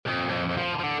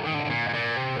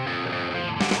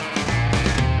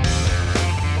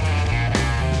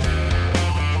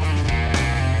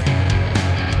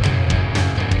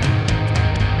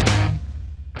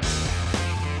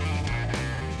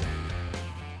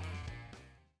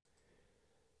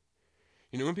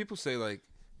You know when people say like,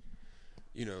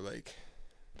 like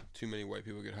too many white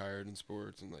people get hired in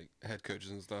sports and like head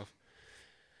coaches and stuff.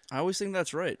 I always think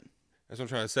that's right. That's what I'm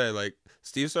trying to say. Like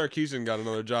Steve Sarkisian got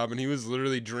another job and he was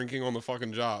literally drinking on the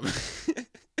fucking job.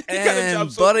 He got a job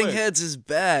And so Butting quick. Heads is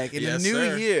back in Yes, a new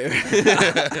sir.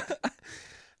 year.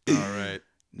 All right.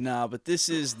 Nah, but this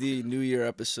is the New Year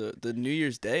episode, the New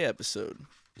Year's Day episode.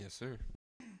 Yes, sir.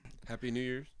 Happy New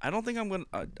Year's. I don't think I'm gonna.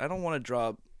 I don't want to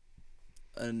drop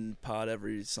a pod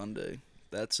every Sunday.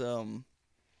 That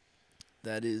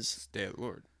is Day of the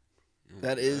Lord.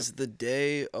 that is the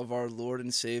day of our Lord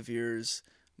and Savior's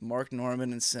Mark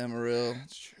Norman and Samarillo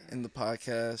That's true. in the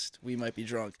podcast. We might be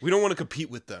drunk. We don't want to compete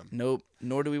with them. Nope.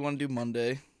 Nor do we want to do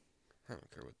Monday. I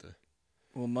don't care what the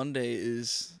Well, Monday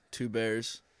is Two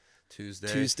Bears.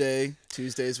 Tuesday.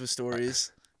 Tuesdays with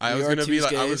stories. I We was are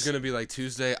gonna be like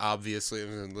Tuesday. Obviously, I'm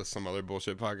gonna list some other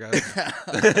bullshit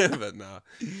podcast, but nah.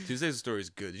 Tuesday's story is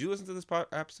good. Did you listen to this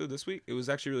episode this week? It was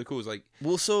actually really cool. It was like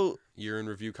Well, so year in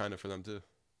review kind of for them too,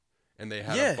 and they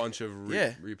had Yeah, a bunch of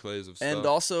yeah. replays of stuff. and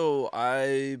also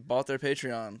I bought their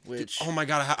Patreon, which Oh my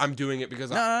god, I'm doing it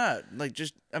because no, like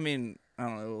just I mean I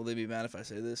don't know. Will they be mad if I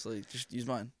say this? Like just use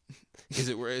mine. is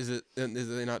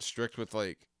they not strict with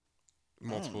like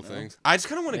multiple know. things? I just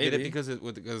kind of want to get it Maybe. because it.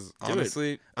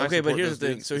 honestly, I Okay, but support here's those the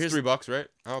thing. dudes. So It's here's- $3, right?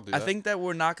 I'll do I that. think that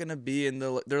we're not gonna be in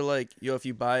the. They're like, yo, if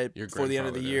you buy it Your before the end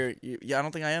of the grandfather year, yeah, I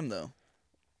don't think I am though,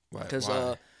 Why? because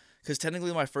Why?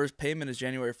 technically my first payment is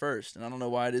January 1st, and I don't know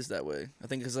why it is that way. I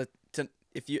think because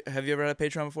if you have you ever had a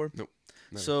Patreon before? Nope,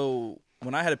 never. So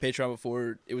when I had a Patreon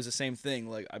before, it was the same thing.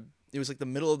 Like it was like the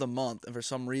middle of the month, and for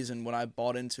some reason, when I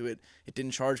bought into it, it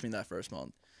didn't charge me that first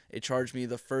month. It charged me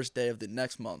the first day of the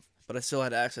next month, but I still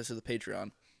had access to the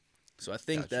Patreon. So I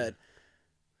think Gotcha. that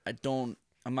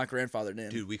I'm not grandfathered in.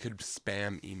 Dude, we could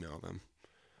spam email them.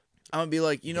 I'm gonna be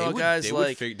like, you know, They would- guys, they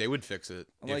like, would they would fix it.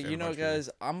 I'm if like, you know, everybody figured it. guys,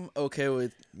 I'm okay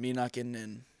with me not getting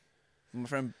in. My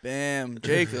friend Bam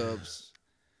Jacobs,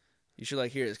 you should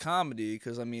like hear his comedy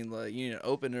because I mean, like, you need an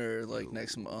opener like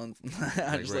next month.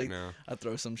 I Like just right like now. I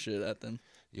throw some shit at them.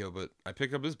 Yo, but I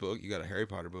picked up this book. You got a Harry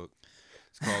Potter book.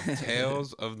 It's called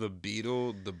Tales of the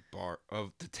Beetle the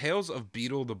Tales of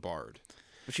Beetle the Bard.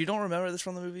 But you don't remember this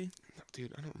from the movie?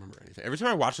 Dude, I don't remember anything. Every time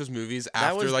I watch those movies, That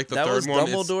after was like the that third was one,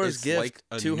 Dumbledore's it's gift like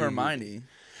a to new Hermione. movie.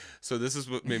 So this is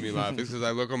what made me laugh because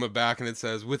I look on the back and it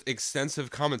says with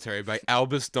extensive commentary by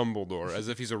Albus Dumbledore, as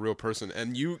if he's a real person.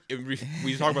 And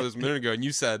we talked about this a minute ago, and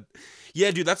you said,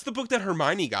 "Yeah, dude, that's the book that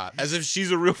Hermione got," as if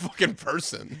she's a real fucking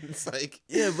person. It's like,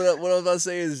 Yeah, but what I was about to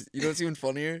say is, you know what's even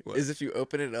funnier What? is if you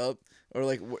open it up, or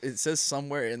like it says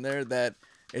somewhere in there that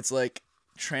it's like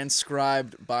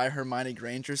transcribed by Hermione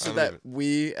Granger, so I that love it.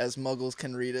 we as Muggles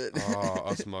can read it. oh,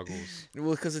 us muggles.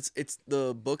 Well, because it's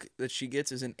the book that she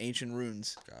gets is in ancient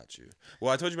runes, Got you.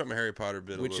 Well, I told you about my Harry Potter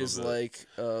bit, which is like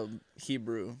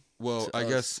Hebrew. Well, to I us.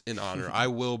 guess in honor, I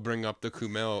will bring up the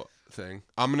Kumail thing.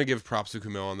 I'm gonna give props to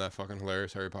Kumail on that fucking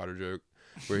hilarious Harry Potter joke,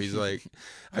 where he's like,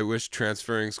 "I wish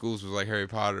transferring schools was like Harry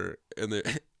Potter," and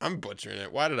I'm butchering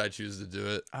it. Why did I choose to do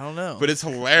it? I don't know. But it's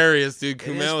hilarious, dude. It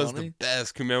is Kumail is the funny.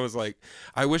 best. Kumail was like,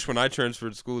 "I wish when I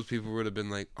transferred schools, people would have been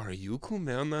like, 'Are you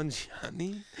Kumail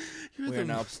Nanjiani?'" You're we the are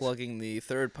now most-" plugging the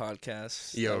third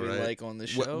podcast Yo, that we right. like on the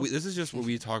show. This is just what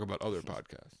we talk about other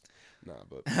podcasts. Nah,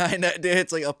 but I know, dude,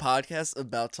 it's like a podcast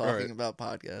about talking Alright. about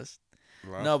podcasts.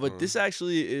 last No, but one. this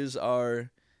actually is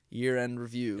our year-end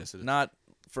review, Yes, it is. not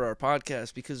for our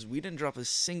podcast because we didn't drop a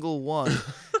single one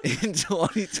in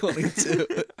 2022.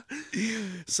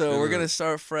 So we're gonna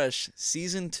start fresh,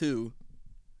 season 2.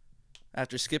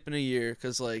 After skipping a year,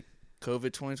 cause like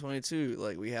COVID 2022,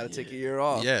 like we had to take a year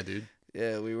off. Yeah, dude.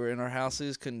 Yeah, we were in our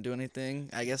houses, couldn't do anything.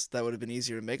 I guess that would have been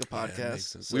easier to make a Yeah, that podcast. makes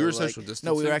sense. So, We were like, social No, we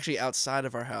distancing? were actually outside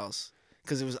of our house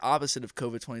because it was opposite of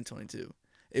COVID 2022.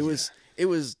 It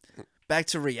was back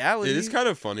to reality. It is kind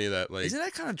of funny that like. Isn't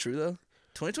that kind of true though?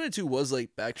 2022 was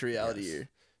like back to reality Yes. year.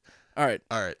 All right,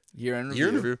 All right, year-end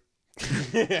year review.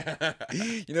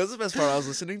 interview. You know what's the best part? I was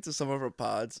listening to some of our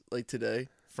pods like today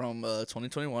from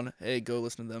 2021. Hey, go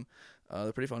listen to them.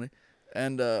 They're pretty funny.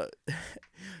 And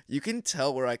you can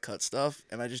tell where I cut stuff,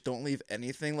 and I just don't leave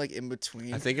anything like in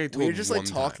between. I think I told we're just like one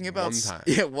talking time, about one time.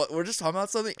 yeah. What we're just talking about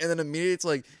something, and then immediately it's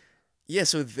like, yeah.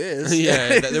 So this,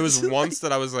 Yeah, there was It's once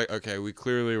that I was like, okay, we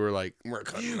clearly were like, we're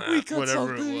cutting that, we cut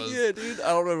whatever something. it was. Yeah, dude. I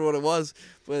don't remember what it was,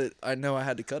 but I know I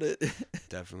had to cut it.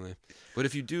 Definitely. But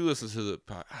if you do listen to the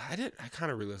pod, I kind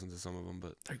of re-listened to some of them,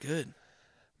 but They're good.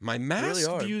 my really mask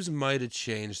are. views might have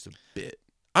changed a bit.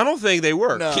 I don't think they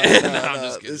work. No, I'm no,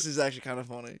 just kidding. this is actually kind of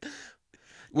funny.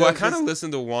 Well, I no, kind of this-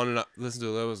 listened to one and I listened to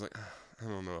the other. I was like, I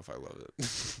don't know if I love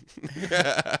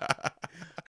it.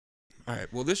 All right.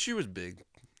 Well, this year was big.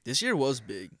 This year was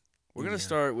big. We're gonna Yeah.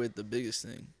 start with the biggest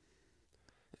thing.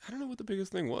 I don't know what the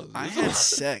biggest thing was. I had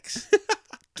sex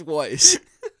twice.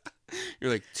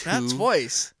 You're like 2. Not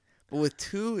twice, but with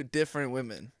 2 different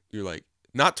women. You're like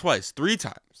not twice, 3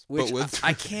 times. Which but with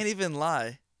I can't even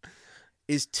lie,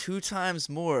 is 2 times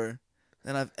more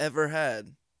than I've ever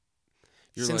had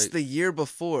You're since like, the year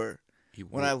before you-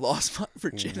 when I lost my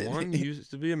virginity. One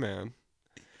used to be a man.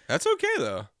 That's okay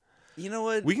though. You know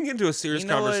what? We can get into a serious You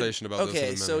know what? conversation about this in a Okay,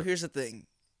 minute. so here's the thing.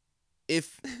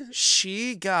 If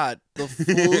she got the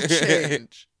full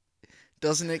change,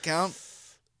 doesn't it count?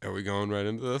 Are we going right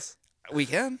into this? We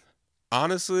can.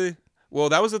 Honestly, well,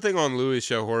 that was the thing on Louis'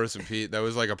 show, Horace and Pete. That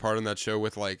was like a part in that show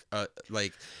with like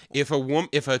if a When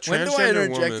do I transgender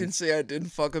interject woman. and say I didn't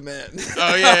fuck a man?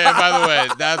 Oh yeah. By the way,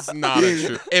 that's not a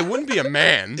true. It wouldn't be a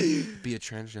man. Be a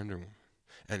transgender woman.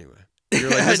 Anyway, you're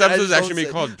like this I episode's just actually don't be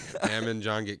say- called "Bam and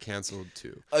John Get Canceled"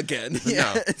 too. Again. no.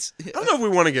 Yeah. I don't know if we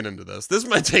want to get into this. This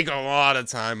might take a lot of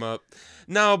time up.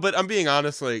 No, but I'm being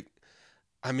honest. Like,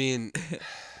 I mean,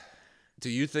 do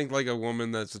you think like a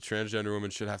woman that's a transgender woman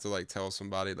should have to like tell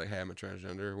somebody like, "Hey, I'm a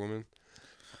transgender woman"?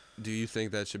 Do you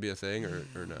think that should be a thing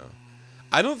or no?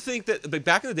 I don't think that. But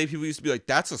back in the day, people used to be like,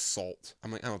 "That's assault."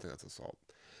 I'm like, I don't think that's assault.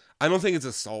 I don't think it's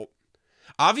assault.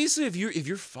 Obviously, if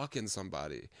you're fucking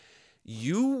somebody,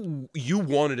 you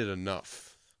wanted it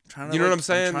enough. Trying You know what I'm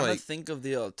saying? I'm trying Like- to think of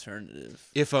the alternative.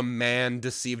 If a man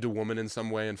deceived a woman in some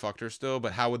way and fucked her still,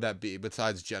 but how would that be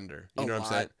besides gender? You A know what I'm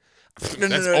saying? No,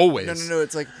 That's no, no, always. No.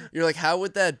 It's like you're like, how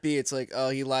would that be? It's like, oh,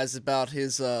 he lies about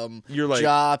his You're like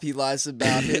job. He lies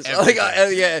about his Everything.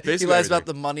 yeah. He Basically lies about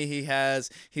everything. the money he has.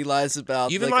 He lies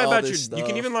about you even like, lie all about this your. stuff. You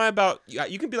can even lie about.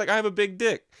 You can be like, I have a big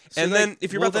dick, So, and like, then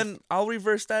if you're well, about then I'll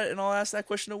reverse that and I'll ask that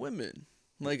question to women.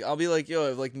 Like I'll be like,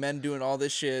 yo, if like men doing all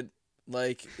this shit,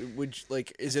 like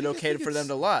is it I okay think for them it's-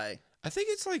 to lie? I think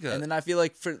it's like And then I feel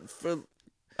like for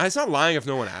It's not lying if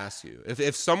no one asks you.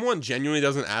 If someone genuinely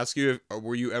doesn't ask you,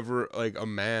 were you ever like a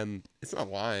man? It's not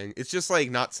lying. It's just like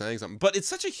not saying something. But it's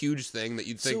such a huge thing that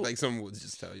you'd think So- like someone would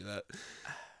just tell you that.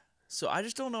 so I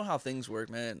just don't know how things work,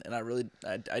 man, and I really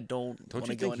I don't Don't want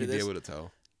you to go think into you'd be this. able to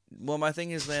tell? Well, my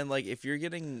thing is, man, like if you're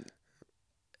getting,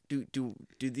 do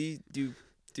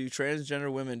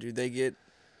transgender women, do they get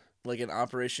like an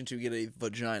operation to get a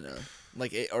vagina,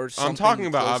 like or something? I'm talking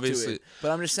about close to obviously. it?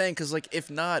 But I'm just saying, cause like if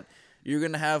not, you're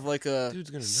gonna have like a Dude's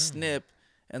gonna know. snip,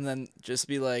 and then just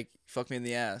be like, fuck me in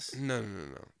the ass. No.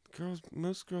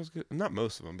 Most girls get, not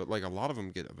most of them, but like a lot of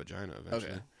them get a vagina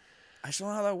eventually. Okay. I just don't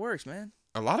know how that works, man.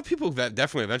 A lot of people that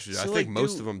definitely eventually. So, I think like,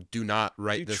 most do- of them do not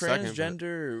right Do this second. but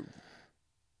transgender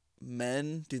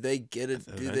men do they get a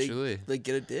Eventually,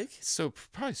 get a dick? it's so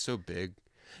probably so big.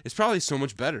 It's probably so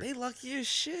much better. They lucky as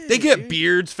shit. They get dude.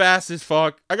 beards fast as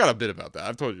fuck. I got a bit about that.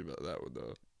 I've told you about that one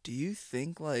though. Do you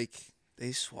think like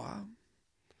they swap?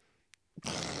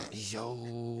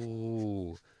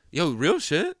 Yo, real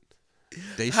shit.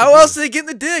 They How should else do- do they get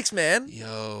the dicks, man?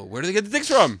 Yo, where do they get the dicks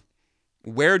from?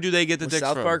 Where do they get the Was dicks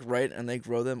South from? Park right and they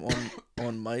grow them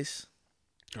on mice?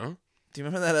 Huh? Do you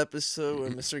remember that episode where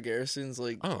Mr. Garrison's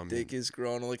like Oh, I mean- dick is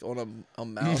growing like on a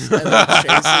mouse and they're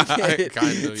chasing it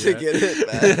Kind of, to yeah. get it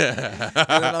back?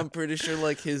 And then I'm pretty sure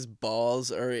like his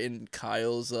balls are in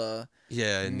Kyle's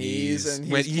Yeah, knees and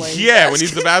he's when, playing when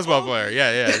he's the basketball basketball. player.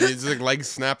 Yeah. He's like legs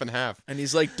snap in half. and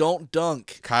he's like, don't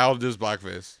dunk. Kyle does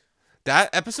blackface.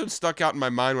 That episode stuck out in my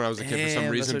mind when I was a kid for Damn, some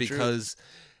that's reason so true. because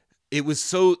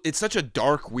it's such a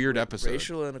dark, weird episode.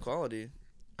 Racial inequality.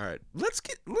 All right, let's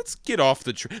get off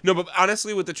the no, but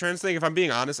honestly, with the trans thing, if I'm being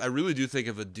honest, I really do think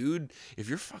if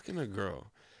you're fucking a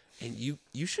girl, and you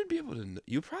should be able to,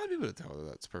 you'll probably be able to tell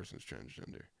that person's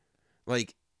transgender.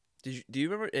 Like, Do you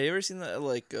remember? Have you ever seen that?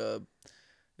 Like, it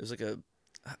was like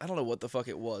I don't know what the fuck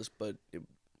it was, but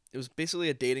it was basically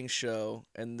a dating show,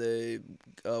 and the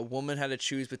woman had to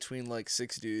choose between like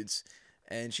 6 dudes,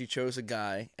 and she chose a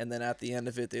guy, and then at the end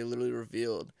of it, they literally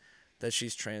revealed that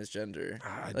she's transgender.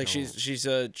 Like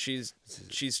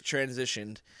she's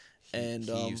transitioned, and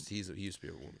he used to be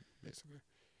a woman, basically,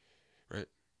 right?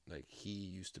 Like he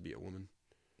used to be a woman.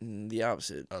 the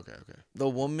opposite. Okay. The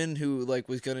woman who like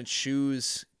was gonna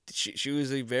choose. She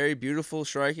was a very beautiful,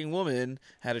 striking woman.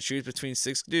 Had to choose between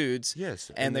 6 dudes. Yes,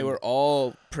 And they were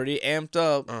all pretty amped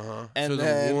up. And And so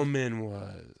then- the woman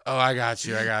was. Oh, I got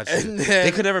you. And They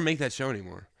then, could never make that show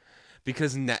anymore,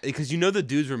 because the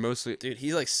dudes were mostly. dude,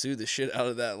 he like sued the shit out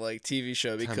of that like TV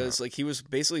show because like he was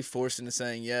basically forced into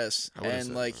saying yes, I would've and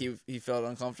said like no. he felt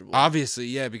uncomfortable. Obviously,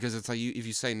 yeah, because it's like if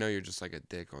you say no, you're just like a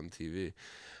dick on TV.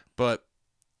 But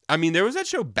I mean, there was that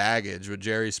show Baggage with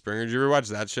Jerry Springer. Did you ever watch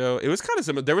that show? It was kind of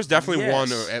similar. There was definitely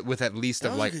Yes. one with at least That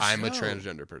of was a like good I'm a show.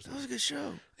 transgender person. That was a good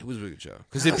show. It was a really good show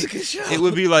because That was a good show. it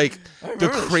would be like I the remember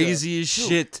that show. craziest Dude,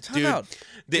 shit, time dude. out.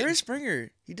 They- Jerry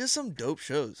Springer, he does some dope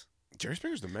shows. Jerry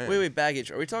Springer's the man. Wait, Baggage.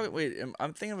 Are we talking? Wait,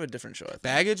 I'm thinking of a different show. I think.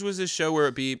 Baggage was this show where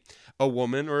it'd be a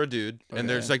woman or a dude, and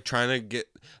they're Okay. just like trying to get.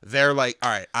 They're like,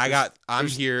 all right, I'm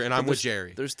here, and I'm with there's-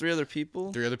 Jerry. There's 3 other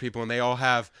people. 3 other people, and they all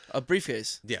have A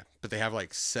briefcase. but they have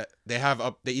like set. They have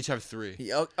up. They each have 3.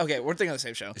 Okay, we're thinking of the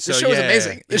same show. This So, show is yeah,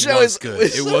 amazing. This it show was is good.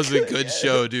 was It so was a good yeah.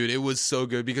 show, dude. It was so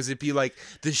good because it'd be like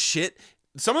the shit.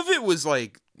 Some of it was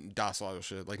like docile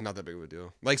shit, like not that big of a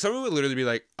deal. Like some of it would literally be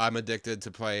like, I'm addicted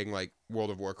to playing like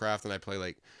World of Warcraft, and I play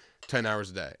like 10 hours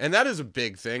a day, and that is a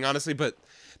big thing, honestly. But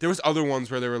there was other ones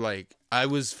where they were like, I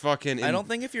was fucking. I don't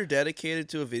think if you're dedicated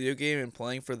to a video game and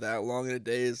playing for that long in a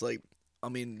day is like, I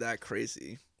mean, that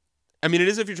crazy. I mean, it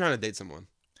is if you're trying to date someone.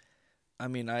 I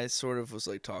mean, I sort of was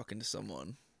like talking to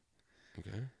someone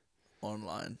Okay.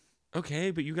 online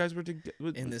Okay, but you guys were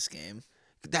in this game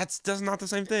that's not the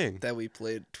same thing. that we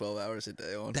played 12 hours a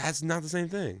day on. That's not the same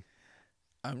thing.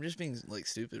 I'm just being like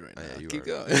stupid right now. Yeah, you Keep are.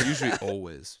 going. You're usually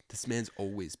always. This man's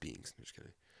always being. I'm just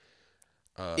kidding.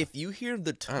 If you hear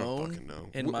the I don't tone fucking know.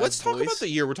 in my Let's talk about voice- the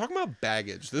year. We're talking about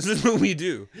Baggage. This is what we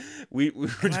do. We were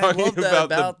And I talking love that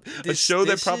about a this- show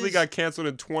that this probably is- got canceled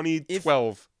in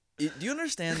 2012. Do you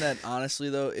understand that honestly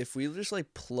though, if we just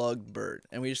like plugged Bert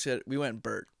and we just said we went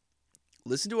Bert,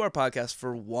 listen to our podcast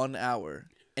for 1 hour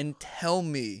and tell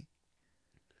me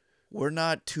we're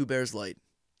not Two Bears Light.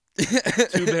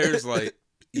 Two Bears like,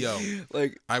 yo.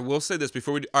 Like I will say this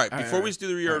before we do. All right, before right, we do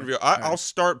the year all right, review, all right. I'll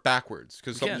start backwards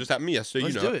because something can. just happened to me yesterday.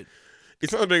 let's You know, do it.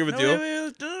 it's not that big of a No, deal.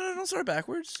 wait, don't start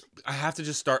backwards. I have to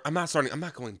just start. I'm not starting. I'm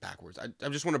not going backwards. I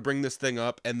just want to bring this thing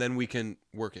up and then we can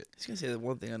work it. He's gonna say the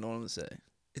one thing I don't want to say.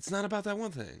 It's not about that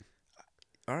one thing.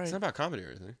 All right. It's not about comedy or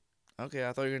anything. Okay,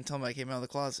 I thought you were gonna tell me I came out of the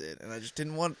closet, and I just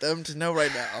didn't want them to know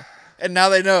right now. And now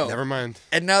they know. Never mind.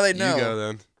 And now they know. You go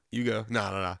then. You go.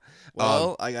 No.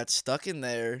 Well, I got stuck in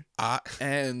there, I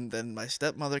and then my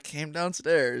stepmother came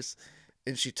downstairs,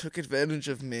 and she took advantage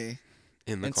of me,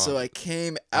 in the and closet. so I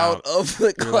came out of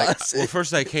the You're like, closet. well,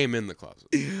 first I came in the closet.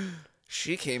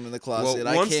 She came in the Well, closet.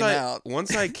 I came out.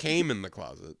 once I came in the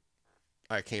closet,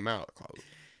 I came out of the closet.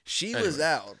 She was anyway.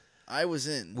 out. I was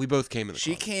in. We both came in the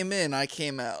She closet. came in. I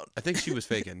came out. I think she was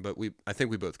faking, but I think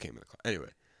we both came in the closet. Anyway,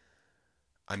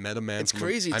 I met a man. It's from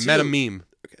crazy, I met a too. meme.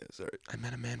 Okay, sorry. I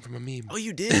met a man from a meme. Oh,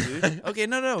 you did, dude. Okay,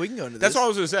 no, we can go into this. That's all I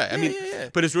was gonna say. I mean, yeah.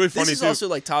 but it's really This funny is too. also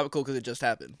like topical because it just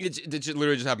happened. It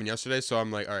literally just happened yesterday, so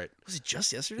I'm like, all right, Was it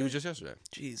just yesterday? it was just yesterday.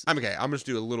 Jeez. I'm okay. I'm just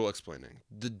do a little explaining.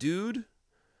 The dude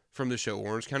from the show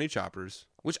Orange County Choppers,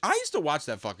 which I used to watch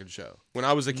that fucking show when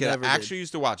I was a kid. Never I did. actually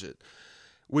used to watch it,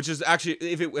 which is actually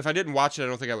if I didn't watch it, I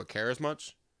don't think I would care as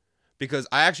much because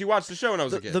I actually watched the show when I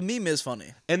was a kid. The meme is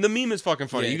funny. And the meme is fucking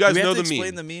funny. Yeah. You guys Do we know have the to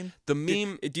explain meme. the meme? The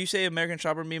meme. Do you say American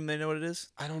Chopper meme? They know what it is.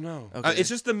 I don't know. Okay. It's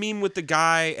just the meme with the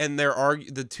guy and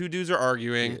the 2 dudes are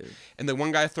arguing, Yeah. and the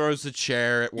one guy throws the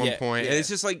chair at one Yeah, point, and yeah. it's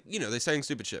just like they're saying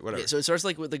stupid shit. Whatever. Yeah, so it starts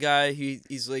like with the guy.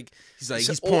 He's like he's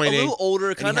a pointing. little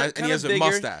older, kind and of he has a bigger.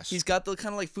 mustache. He's got the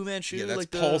kind of like Fu Manchu. yeah, that's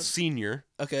like Paul the, Senior.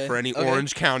 Okay. For any okay.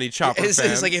 Orange County Chopper It's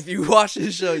fans. like if you watch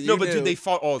this show, you no, but knew. dude, they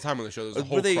fought all the time on the show. There's a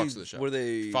whole were they, crux of the show. Were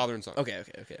they Father and son. Okay.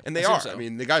 And they I are. assume so. I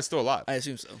mean, the guy's still alive. I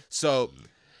assume so. So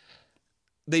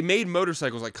they made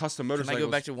motorcycles, like custom Can motorcycles. I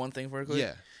go back to one thing for a quick?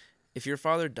 Yeah. If your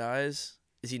father dies,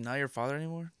 is he not your father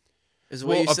anymore? Is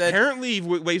what Well, you said? apparently,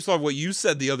 based off what you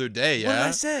said the other day, yeah. What did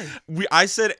I say? I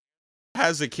said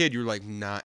has a kid. You're like,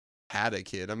 not had a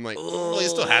kid. I'm like, well, he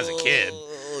still has a kid.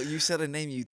 Oh, you said a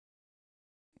name.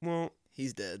 Well,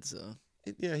 He's dead. So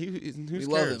yeah, who we cares?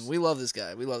 love him. We love this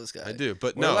guy. I do,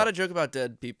 but We're no. allowed to joke about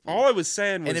dead people. All I was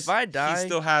saying was, and if I die, he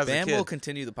still has Bam a kid. will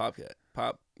continue the podcast.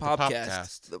 Podcast.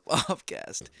 Popcast. The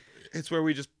podcast. It's where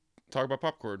we just talk about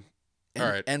popcorn. And, All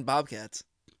right, And Bobcats.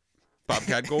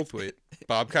 Bobcat Goldthwait.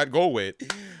 Bobcat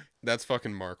Goldthwait. That's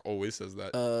fucking Mark. Always says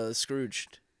that.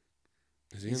 Scrooged.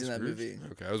 Is he he's in that Scrooge? movie.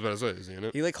 Okay, I was about to say, is he in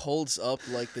it? He like holds up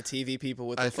like the TV people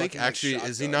with. I the think fucking, like, actually,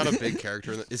 is he shotgun. not a big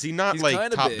character? Is he not He's like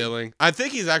kinda top big. billing? I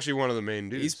think he's actually one of the main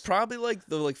dudes. He's probably like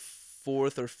the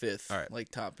fourth or fifth All right. like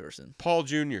top person. Paul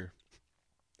Jr.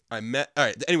 I met. All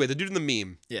right. Anyway, the dude in the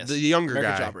meme. Yes. The younger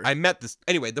American guy. Chopper. I met this.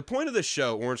 Anyway, the point of the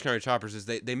show, Orange County Choppers, is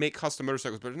they make custom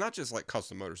motorcycles, but it's not just like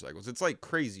custom motorcycles. It's like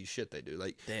crazy shit they do.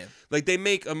 Damn. Like they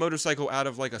make a motorcycle out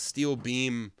of like a steel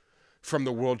beam from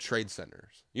the World Trade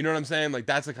Centers. You know what I'm saying? Like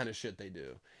that's the kind of shit they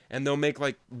do. And they'll make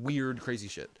like weird, crazy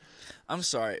shit. I'm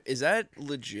sorry. Is that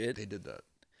legit? They did that.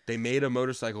 They made a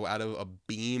motorcycle out of a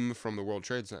beam from the World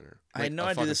Trade Center. I Like know a I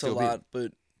do fucking this a steel beam. lot,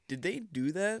 but did they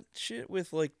do that shit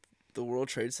with like the World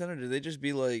Trade Center? Did they just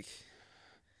be like,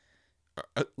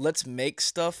 Uh, let's make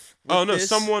stuff? With oh no, this?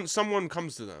 someone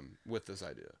comes to them with this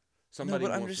idea. Somebody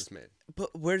but I'm wants just- this made.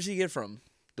 But where does he get it from?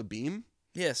 The beam?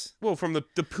 Yes. Well, from the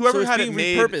whoever so it's had being it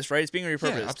made. repurposed, right? It's being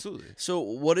repurposed. Yeah, absolutely. So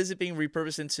what is it being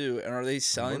repurposed into? And are they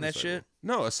selling that Motorcycle. shit?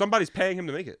 No, somebody's paying him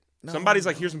to make it. Somebody's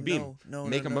like, here's some beam.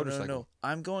 Make a motorcycle. No.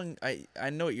 I'm going. I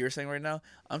know what you're saying right now.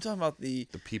 I'm talking about the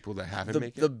people that have him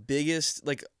make the it. biggest,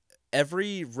 like,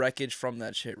 every wreckage from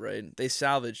that shit, right? They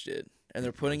salvaged it and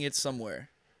they're putting it somewhere.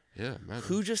 Yeah, man.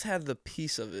 Who just had the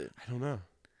piece of it? I don't know.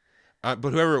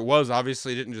 But whoever it was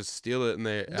obviously didn't just steal it, and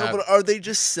they. But are they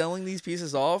just selling these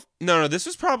pieces off? No. This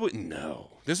was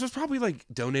probably like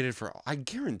donated for. I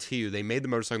guarantee you, they made the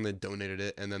motorcycle and they donated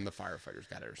it, and then the firefighters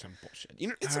got it or some bullshit. You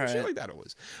know, it's some shit like that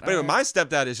always. But anyway, my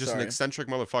stepdad is just an eccentric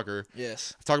motherfucker.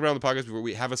 Yes. I've talked about it on the podcast before.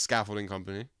 We have a scaffolding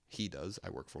company. He does. I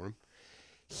work for him.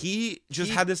 He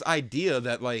had this idea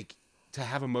that like to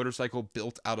have a motorcycle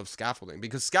built out of scaffolding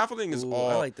because scaffolding is all.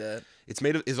 I like that. It's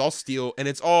made is all steel and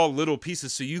it's all little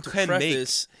pieces, so you can make.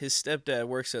 His stepdad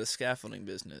works at a scaffolding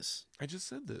business. I just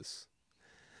said this.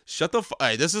 Shut the.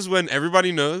 Hey, this is when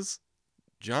everybody knows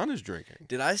John is drinking.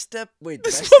 Did I stand up?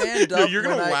 No, you're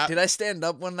gonna laugh. Did I stand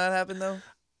up when that happened though?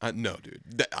 No, dude.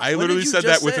 I What literally did you said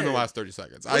that just within the say? last 30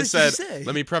 seconds. What I did you said, say?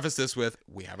 let me preface this with,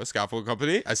 we have a scaffold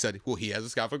company. I said, well, he has a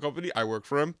scaffold company. I work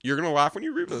for him. You're going to laugh when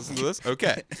you listen to this?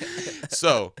 Okay.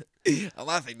 So. I'm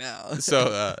laughing now.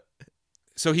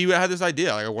 So he had this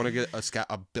idea. Like, I want to get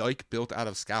a bike built out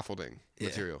of scaffolding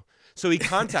material. So he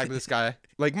contacted this guy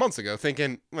like months ago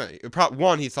thinking,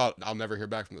 one, he thought, I'll never hear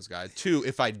back from this guy. Two,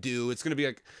 if I do, it's going to be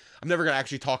like, I'm never going to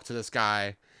actually talk to this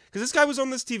guy. Because this guy was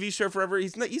on this TV show forever.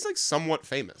 He's like somewhat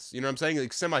famous. You know what I'm saying?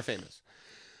 Like semi-famous.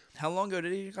 How long ago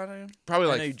did he contact him? Probably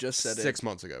I like know you just said 6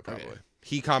 months ago, probably. Okay.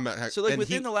 He commented. So like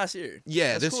within the last year.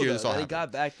 Yeah, That's this cool, year though, this all that he happened.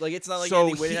 got back. Like it's not like So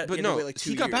he waited, like 2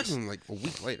 he got back years. to him like a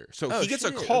week later. So Oh, he gets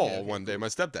a shit. call Okay, one day, my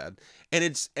stepdad,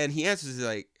 and he answers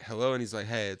like, "Hello," and he's like,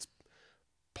 "Hey, it's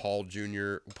Paul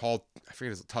Jr. I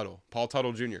forget his title. Paul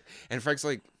Tuttle Jr. And Frank's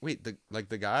like, "Wait, the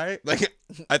guy?" Like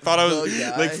I thought I was The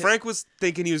guy? like Frank was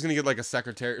thinking he was gonna get like a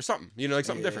secretary or something, like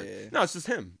something different. Yeah. No, it's just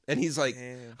him. And he's like,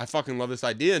 Damn. "I fucking love this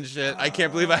idea and shit. I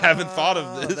can't believe I haven't thought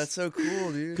of this." That's so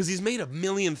cool, dude. Because he's made a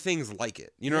million things like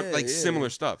it, Yeah, like yeah. similar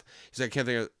stuff. He's like, I can't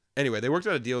think of. Anyway, they worked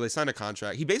out a deal. They signed a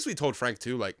contract. He basically told Frank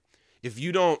too, like, if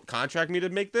you don't contract me to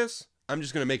make this, I'm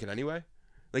just gonna make it anyway.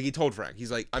 Like he told Frank,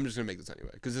 he's like, I'm just gonna make this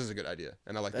anyway because this is a good idea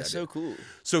and I like That's that idea. so cool.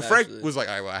 So Frank Actually. was like,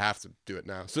 all right, well, I have to do it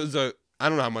now. So I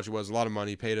don't know how much it was, a lot of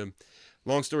money, paid him.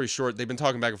 Long story short, they've been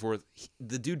talking back and forth.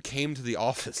 The dude came to the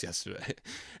office yesterday,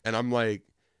 and I'm like,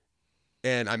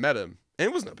 and I met him, and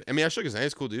it wasn't. I shook his hand.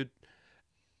 He's a cool dude.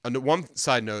 On one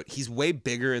side note, he's way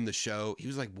bigger in the show. He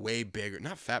was like way bigger,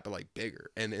 not fat, but like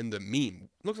bigger. And in the meme,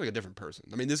 looks like a different person.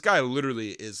 This guy literally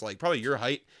is like probably your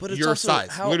height, But it's your also size.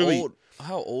 How literally, old?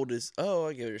 How old is? Oh,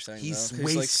 I get what you're saying. he's though, 'cause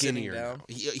way like sitting skinnier down. now.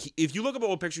 If you look up an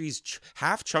old picture, he's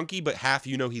half chunky, but half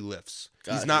he lifts.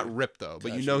 He's Got not you. ripped though, but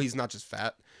Got he's not just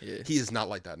fat. Yeah. He is not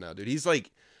like that now, dude. He's like,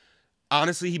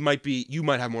 honestly, you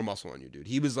might have more muscle on you, dude.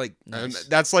 He was like, Nice.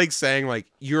 that's like saying like,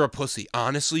 you're a pussy.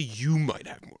 Honestly, you might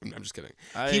have more. I'm just kidding.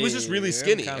 He was just really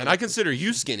skinny, and I consider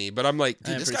you skinny, but I'm like, I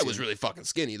am dude, this pretty guy was skinny. really fucking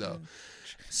skinny though.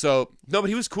 So no, but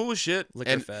he was cool as shit. Liquor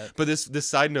And fat. but this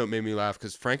side note made me laugh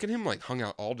because Frank and him like hung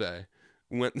out all day,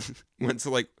 went to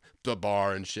like the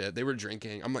bar and shit. They were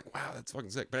drinking. I'm like, wow, that's fucking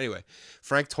sick. But anyway,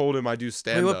 Frank told him I do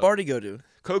stand Wait, up. what bar do you go to?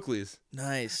 Coakley's.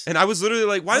 Nice. And I was literally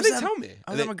like, why I did was they at- tell me?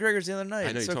 I was And at McGregor's the other night.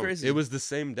 I know It's you so told crazy. me. It was the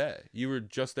same day. You were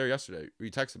just there yesterday. You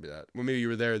texted me that. Well, maybe you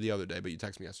were there the other day, but you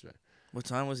texted me yesterday. What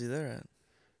time was he there at?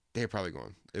 They were probably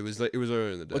gone. It was earlier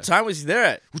in the day. What time was he there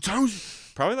at? What time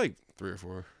was? Probably like 3 or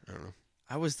 4. I don't know.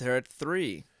 I was there at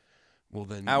 3. Well,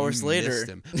 then Hours you later. missed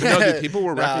him. But no, dude, people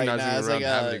were Nah, recognizing nah, him it's around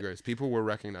like, Havre de Grace. People were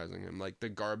recognizing him. Like the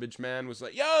garbage man was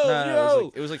like, "Yo, No,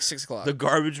 yo." it was like 6 o'clock. The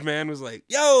garbage man was like,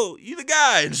 "Yo, you the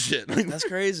guy," and shit. Like, That's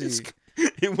crazy.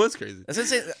 it was crazy. That's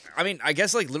insane. I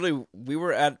guess like literally we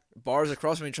were at bars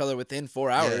across from each other within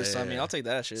 4 hours. Yeah, So yeah. I'll take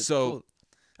that shit. So- Cool.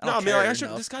 No, don't like, care actually,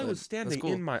 enough, this guy but was that's standing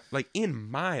cool. in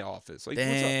my office. Like, what's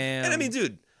up? And Damn.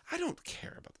 dude, I don't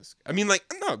care about this.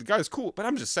 No, the guy's cool, but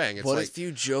I'm just saying, it's What like if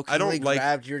you jokingly like-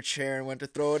 grabbed your chair and went to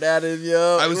throw it at him,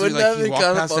 yo? I was Wouldn't like, that he be walked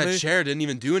kinda past funny? that chair, didn't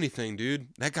even do anything, dude.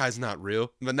 That guy's not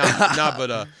real, but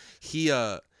he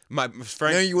my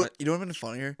friend. You know, you know what would have been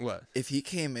funnier? What? If he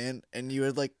came in and you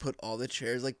had like put all the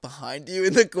chairs like behind you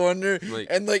in the corner, Like-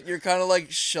 and like you're kind of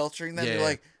like sheltering them. Yeah. You're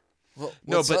like, well,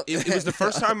 No, what's but up? it was the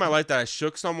first time in my life that I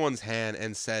shook someone's hand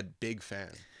and said "big fan."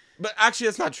 But actually,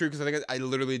 that's not true because I think I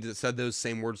literally said those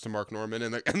same words to Mark Norman,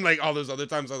 and like all those other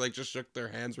times I like just shook their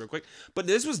hands real quick. But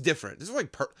this was different. This was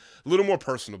like a little more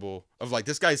personable. Of like,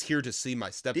 this guy's here to see my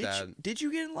stepdad. Did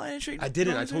you get in line and shake? I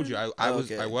didn't. I told you. I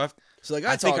left. So like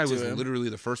I think I talked to was him, literally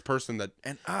the first person that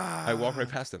and I walked right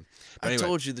past him. But I anyway,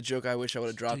 told you the joke I wish I would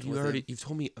have dropped. dude, you with already him. you've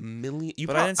told me a million. You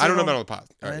But I didn't say I don't know it on- about on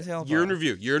the pod. I didn't say it on the Year in pod.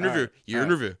 review. Year in review. Year in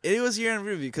Alright. review. It was year in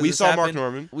review because We this saw Mark happened-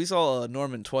 Norman. We saw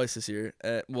Norman twice this year.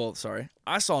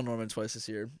 I saw Norman twice this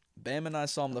year. Bam and I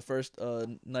saw him the first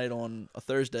night on a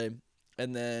Thursday,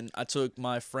 and then I took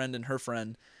my friend and her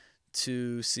friend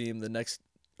to see him the next.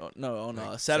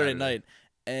 On Saturday night.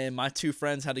 And my two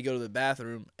friends had to go to the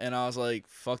bathroom, and I was like,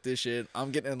 "Fuck this shit!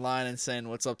 I'm getting in line and saying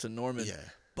what's up to Norman." Yeah.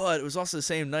 But it was also the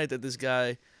same night that this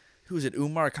guy, who was it,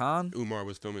 Umar Khan? Umar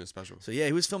was filming a special. So yeah,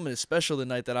 he was filming a special the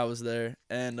night that I was there,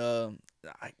 and I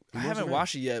haven't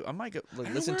watched it yet. I might go,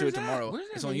 listen to it tomorrow.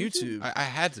 It's on YouTube. I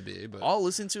had to be, but I'll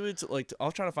listen to it.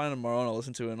 I'll try to find it tomorrow and I'll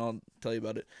listen to it and I'll tell you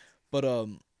about it. But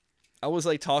I was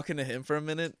like talking to him for a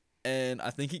minute, and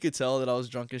I think he could tell that I was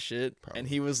drunk as shit, Probably. and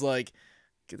he was like,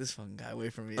 "Get this fucking guy away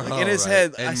from me!" Like Oh, in his right.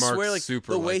 head, And I Mark's swear, like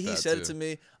super the way like he that, said too. it to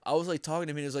me, I was like talking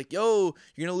to him, and he was like, "Yo,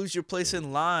 you're gonna lose your place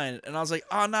in line," and I was like,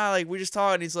 "Oh nah, like we're just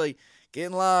talking." He's like, "Get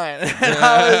in line," and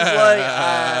I was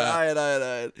like, "Alright."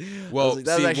 I Well, was like,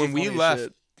 "That was see, actually when we funny as left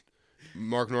shit."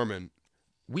 Mark Norman,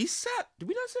 we sat. Did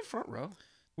we not sit front row?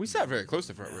 We sat very close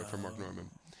to front row for Mark Norman.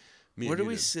 Me Where and did you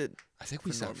we did. sit? I think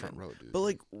we for sat Norman? front row, dude. But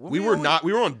like, when we were always- not.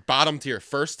 We were on bottom tier,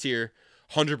 first tier,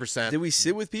 100%. Did we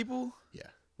sit with people? Yeah,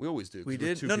 we always do. 'cause We we're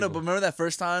did. two No, but people. remember that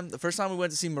first time? The first time we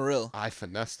went to see Maril. I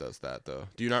finessed us that though.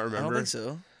 Do you not I remember? don't think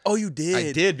so. Oh, you did.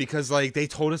 I did because like they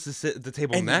told us to sit at the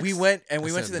table And next. we went I to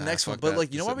said, the "Nah, next one. fuck But that.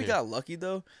 like, you know Just why sit we here." got lucky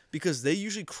though? Because they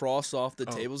usually cross off the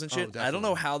tables and shit. I don't know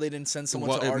definitely. how they didn't send someone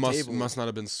Well, to our it must table. not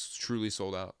have been truly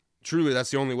sold out. Truly, that's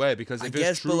the only way because I if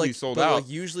guess, it's truly but like, sold but out, like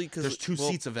usually because there's two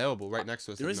seats available right next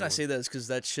to us. The reason I say that is because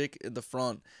that chick in the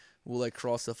front will like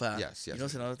cross stuff out. Yes, You yes, know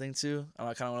what's yes. another thing too?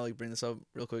 I kind of want to like bring this up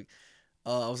real quick. I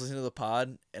was listening to the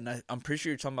pod, and I'm pretty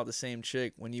sure you're talking about the same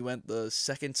chick when you went the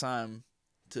second time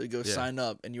to go Yeah. sign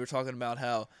up, and you were talking about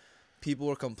how people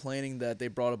were complaining that they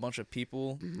brought a bunch of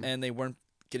people and they weren't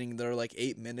getting their like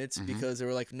 8 minutes because they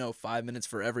were like, no, 5 minutes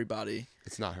for everybody.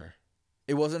 It's not her.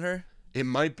 It wasn't her. It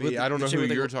might be. With I don't the know chick who with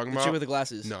the you're gl- talking the about. chick with the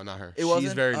glasses. No, not her. It She's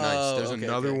wasn't? very nice. Oh, There's okay,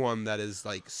 another okay. one that is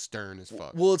like stern as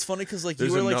fuck. Well, it's funny because like There's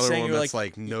you were like another saying one you were that's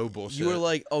like no bullshit. you were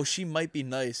like, oh, she might be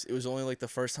nice. It was only like the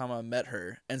first time I met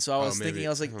her, and so I was thinking, maybe. I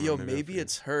was like, I don't yo, know, maybe I maybe forget.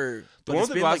 it's her. the But one it's with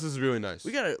the been, like, glasses is really nice.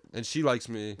 we gotta. and she likes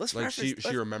me. Let's Like practice-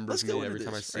 she remembers let's go me into every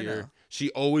time I this see right her. now. She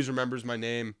always remembers my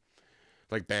name,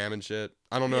 like Bam and shit.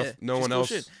 I don't know Yeah, if no she's one cool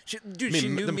else. shit. Dude, I mean, she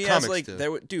knew the me as comics like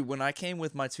do. dude. When I came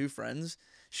with my two friends,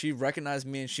 she recognized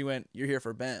me and she went, "You're here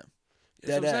for Bam." That's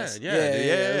what I'm Dead ass. saying. Yeah,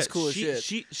 Yeah, it was cool as she,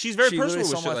 shit. She's very She personal literally with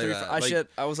saw shit my like three that. fr- I Like,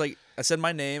 said, I said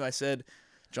my name. I said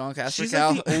John Castor she's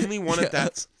like the Cal. only one at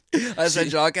that. I said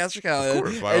John Castor Cal, Of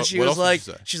course, why- and she what was else would like,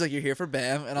 you say? she's like, "You're here for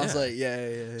Bam," and I was Yeah. like,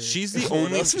 "Yeah." She's the What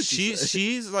only. else would you say?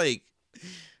 She's like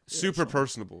super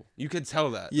personable. You could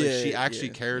tell that. Like, Yeah, she actually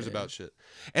yeah, cares yeah. about shit.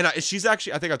 And she's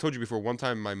actually. I think I told you before. One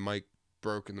time my mic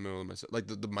broke in the middle of my set. Like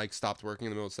the mic stopped working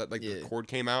in the middle of the set. Like Yeah. the cord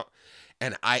came out,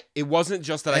 and it wasn't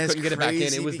just that I And it's couldn't get it back in. It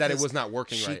crazy was that it because was not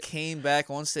working She right. came back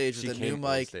on stage She with a new came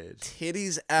on mic, stage.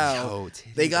 titties out. Yo,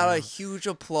 They titties got a out. huge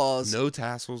applause. No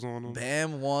tassels on them.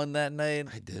 Bam won that night.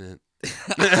 I didn't.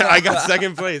 I got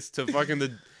second place to fucking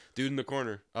the dude in the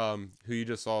corner, who you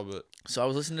just saw. But So I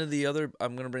was listening to the other.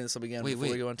 I'm gonna bring this up again before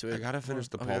we go into it. I gotta finish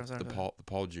the Okay, Paul, I'm sorry, the go Paul, the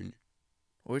Paul Jr.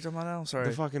 What are you talking about now? I'm sorry.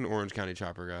 The fucking Orange County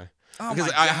Chopper guy. Oh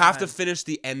Because my I have to God. finish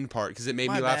the end part because it made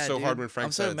My me laugh bad, so dude. hard when Frank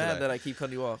I'm said so it mad today. that I keep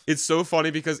cutting you off. It's so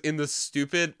funny because in the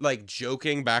stupid like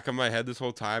joking back of my head this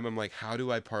whole time, I'm like, how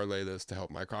do I parlay this to help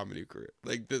my comedy career?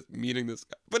 Like this meeting this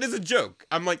guy, but it's a joke.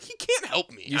 I'm like, he can't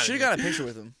help me. You should have got a picture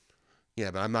with him. Yeah,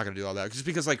 but I'm not gonna do all that just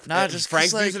because like Nah, just 'cause,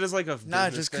 Frank like- views it as like a Nah,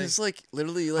 business just thing. because like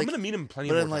literally like. I'm gonna meet him plenty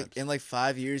But more in like times.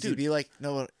 5 years, Dude. you'd be like,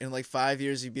 no. In like 5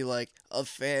 years, you'd be like a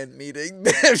fan meeting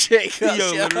Bam Jacobs.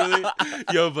 Yo, literally.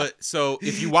 Yo, but so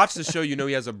if you watch the show, you know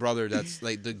he has a brother that's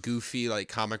like the goofy like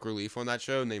comic relief on that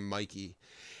show named Mikey.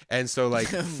 And so like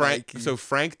Frank Mikey. so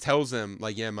Frank tells him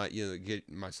like, yeah, my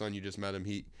son, you just met him.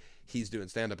 He's doing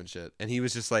stand up and shit. And he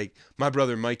was just like, my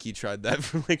brother Mikey tried that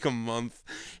for like a month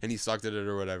and he sucked at it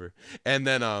or whatever. And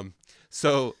then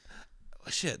so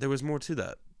shit, there was more to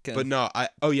that. Okay. But no,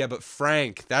 but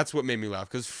Frank, that's what made me laugh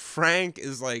because Frank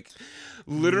is like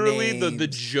literally the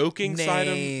Names. joking side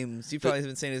of Names. You probably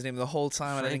been saying his name the whole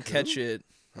time. I didn't Frank catch it.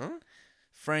 Huh?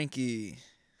 Frankie.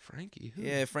 Frankie. Who?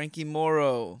 Yeah, Frankie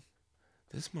Morrow.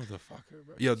 This motherfucker,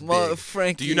 bro. Yo, Big.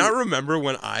 Frankie. Do you not remember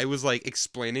when I was like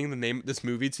explaining the name of this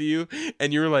movie to you,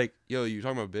 and you were like, "Yo, you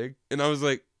talking about Big?" And I was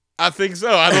like, "I think so.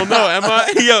 I don't know. Am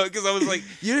I?" Yo, because I was like,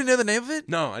 you didn't know the name of it?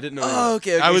 "No, I didn't know." Oh,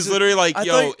 okay. I was literally like,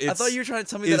 "Yo, I thought you were trying to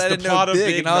tell me is that I the didn't plot know of Big,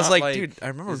 Big and I was not, like, like, dude, I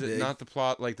remember Is it Big. not the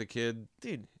plot like the kid?"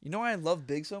 Dude, you know why I love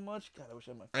Big so much? God, I wish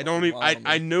I had my. I don't even.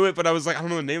 I knew it, but I was like, I don't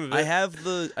know the name of it. I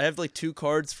have like 2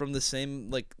 cards from the same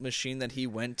like machine that he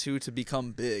went to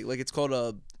become Big. Like it's called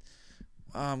a.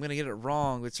 I'm gonna get it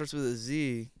wrong. It starts with a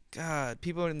Z. God,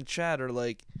 people in the chat are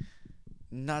like,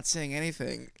 not saying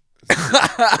anything.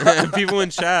 People in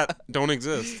chat don't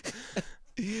exist.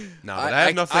 No, but I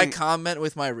have nothing. I comment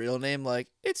with my real name like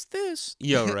it's this.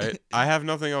 Yo, right. I have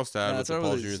nothing else to add Nah, with it's the not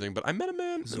Paul really Jr. thing, but I met a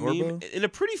man, Zorba? in a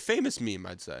pretty famous meme,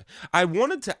 I'd say. I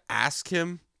wanted to ask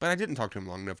him, but I didn't talk to him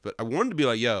long enough. But I wanted to be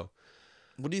like, yo,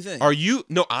 what do you think? are you?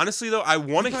 No, honestly though, I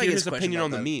want to probably hear gets his questioned opinion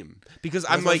on about the that. meme because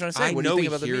That's I'm what I'm like, trying to say. I What do you know think he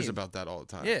about the hears meme? about that all the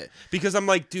time. Yeah. Because I'm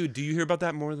like, dude, do you hear about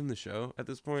that more than the show at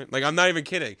this point? Like, I'm not even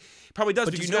kidding. Probably does.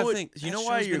 But because you know gotta what? think, You that know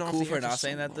why show's you're been off cool the for air not so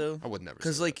saying that long. though? I would never.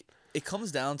 Because say like it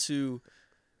comes down to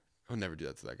I would never do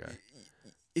that to that guy.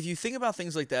 if you think about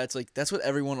things like that, it's like that's what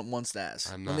everyone wants to ask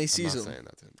I'm when not, they I'm see not him. saying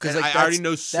that to him. 'Cause, And like, I already that's-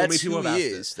 know so many that's people who have he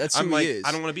asked is. it. That's I'm who like, he is.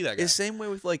 I don't want to be that guy. It's the same way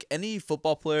with like any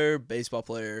football player, baseball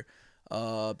player,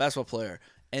 basketball player,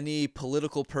 any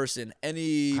political person,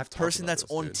 any I've talked person about that's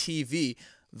this, on dude. TV.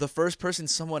 The first person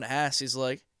someone asks is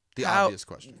like The how, obvious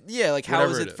question. Yeah, like how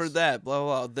Whatever is it it for is. that? Blah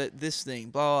blah blah. This thing.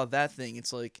 Blah blah that thing.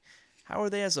 It's like how are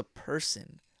they as a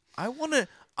person? I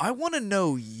wanna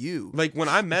know you. Like when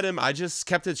I met him, I just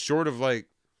kept it short of like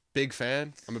big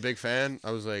fan. I'm a big fan.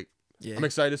 I was like, Yeah. I'm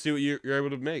excited to see what you're able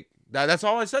to make. That's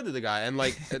all I said to the guy. And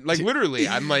like literally,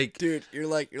 I'm like, Dude, you're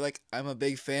like I'm a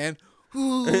big fan.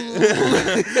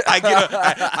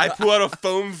 I pull out a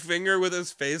foam finger with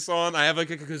his face on. I have like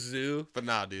a kazoo, but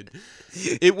nah, dude.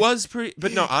 It was pretty.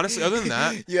 But no, honestly, other than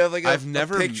that, You have like I've a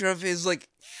never picture of his like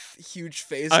huge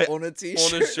face on a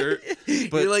t-shirt. on a shirt.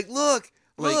 But You're like, look.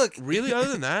 really, other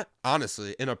than that,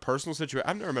 honestly, in a personal situation,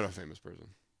 I've never met a famous person.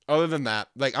 Other than that,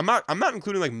 like I'm not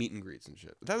including like meet and greets and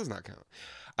shit. That does not count.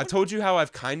 I told you how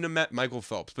I've kind of met Michael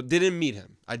Phelps, but didn't meet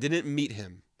him. I didn't meet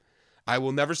him. I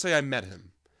will never say I met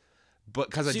him, but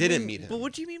because I didn't meet him. But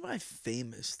what do you mean by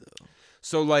famous though?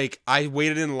 So like I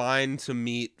waited in line to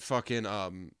meet fucking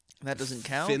That doesn't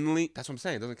count. Finley. That's what I'm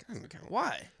saying. It doesn't count.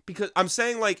 Why? Because I'm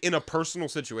saying like in a personal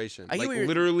situation. I get Like what you're-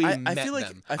 literally I met feel like,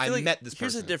 them. I feel like met this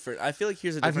here's person. a different. I feel like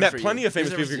here's a I've different. met plenty of famous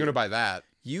people if you're gonna buy that.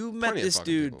 You met plenty of this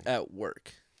fucking dude people. at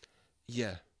work.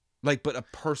 Yeah. Like, but a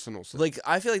personal situation. Like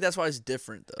I feel like that's why it's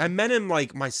different though. I met him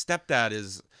like my stepdad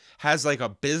has like a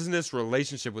business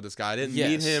relationship with this guy. I didn't meet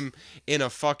Yes. him in a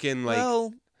fucking like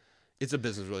well, it's a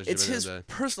business relationship. it's at the end his of the day.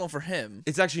 personal for him.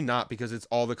 It's actually not because it's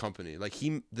all the company. Like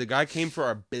the guy came for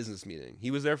our business meeting.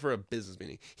 He was there for a business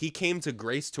meeting. He came to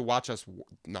Grace to watch us,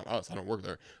 not us. I don't work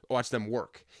there. Watch them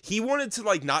work. He wanted to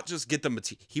like not just get the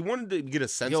material. He wanted to get a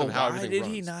sense Yo, of how why everything did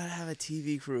runs. he not have a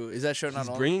TV crew? Is that show not He's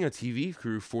on? bringing a TV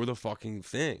crew for the fucking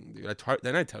thing, dude.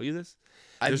 Didn't I tell you this?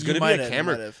 There's you gonna be might a have, you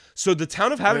camera. might have. So the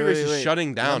town of Happy Grace is Wait.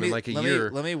 shutting down Let me- in like a let year.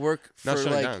 Let me work Not for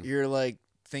shutting like down. your like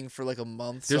thing for like a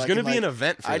month. There's so I gonna can, be an like,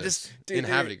 event for I this just- dude, in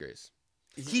dude, Happy Grace.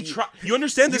 He you- try. You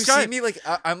understand this you guy? see me like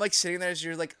I'm like sitting there as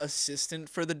your like assistant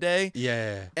for the day,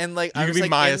 Yeah. and like You I could was be like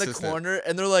my in the assistant. corner,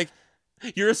 and they're like, You're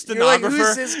a You're like, stenographer.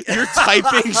 "Who's this guy?" You're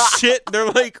typing shit. They're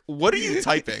like, "What are you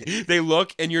typing?" They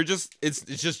look, and you're just it's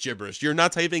just gibberish. You're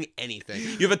not typing anything.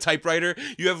 You have a typewriter.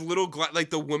 You have little like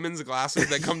the women's glasses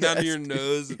that come down to your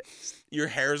nose. Your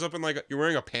hair's up in like you're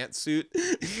wearing a pantsuit.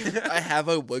 I have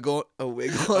a wig. A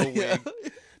wig.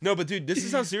 No, but dude, this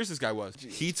is how serious this guy was.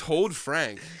 He told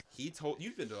Frank.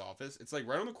 You've been to the office. It's like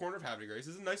right on the corner of Happy Grace.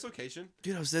 It's a nice location.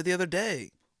 Dude, I was there the other day.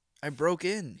 I broke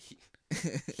in.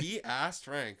 He asked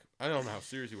Frank. I don't know how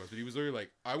serious he was, but he was literally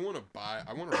like, I want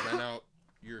to rent out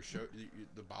your show,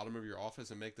 the bottom of your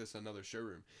office, and make this another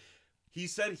showroom. He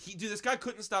said dude, this guy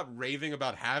couldn't stop raving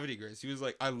about Haverty Grace. He was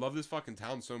like, I love this fucking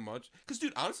town so much. Cause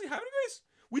dude, honestly, Haverty Grace,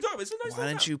 it's a nice. Why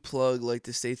didn't you plug like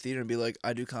the State Theater and be like,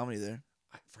 I do comedy there?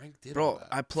 Frank did. Bro, all that.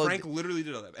 I plugged- Frank literally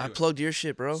did all that. I Anyway, plugged your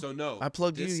shit, bro. So no, I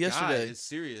plugged you this yesterday. Guy is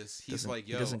serious. He's Doesn't- like,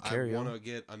 he yo, doesn't I care, yo. want to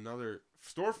get another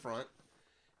storefront,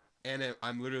 and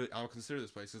I'll consider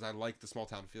this place because I like the small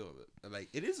town feel of it. And like,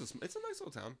 it's a nice little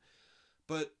town,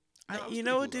 but no, it was You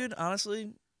know what, pretty cool, dude? Honestly,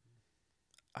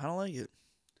 I don't like it.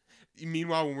 though.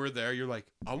 Meanwhile, when we're there, you're like,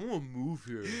 I want to move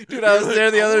here, Dude, I was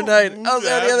there the other night. I was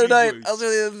there the other night. I was Did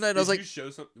there the other night. I was you like, show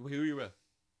some? Who were you with?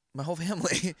 my whole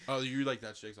family. Oh, you like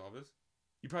that Shake's office?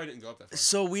 You probably didn't go up that far.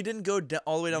 So we didn't go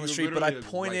all the way down You the were street, but I literally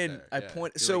right pointed. there. I Yeah.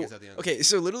 pointed. You're So like, it's at the end. okay,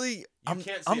 so literally, I'm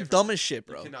can't see I'm it from dumb here. as shit,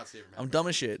 You bro. cannot see it from I'm here. dumb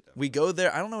as shit. We go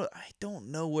there. I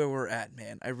don't know where we're at,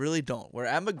 man. I really don't. We're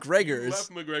at McGregor's. You left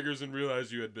McGregor's and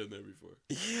realized you had been there before.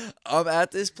 I'm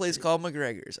at this place called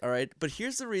McGregor's. All right, but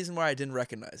here's the reason why I didn't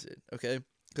recognize it. Okay,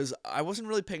 because I wasn't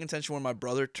really paying attention when my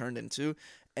brother turned into,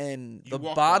 and You the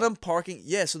walked bottom parking.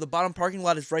 Yeah, so the bottom parking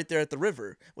lot is right there at the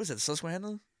river. What is that? The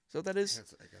Susquehanna? Is that what that is?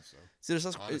 I guess so.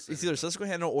 It's Honestly, either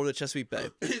Susquehanna or the Chesapeake Bay.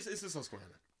 It's the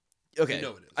Susquehanna. Okay. I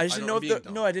know it is. I just didn't know if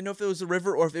I didn't know if it was the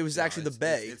river or if it was No, actually the it's-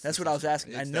 bay. it's That's the what I was Susquehanna.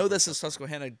 asking. I It's know definitely that's the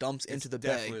Susquehanna. Susquehanna dumps into the bay.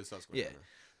 Definitely the Susquehanna. Yeah.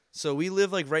 So we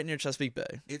live like right near Chesapeake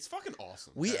Bay. It's fucking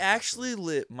awesome. We That's actually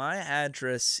live. My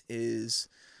address is.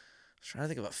 I'm trying to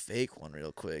think of a fake one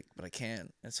real quick, but I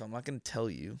can't, and so I'm not gonna tell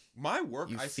you. awesome. My work,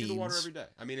 You I see the water fiends. every day.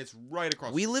 I mean, it's right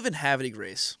across. We live in Havity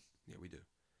Grace. Yeah, we do.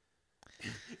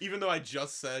 Even though I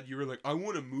just said you were like, I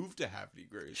want to move to Havity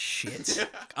Grace. Shit.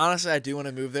 Honestly, I do want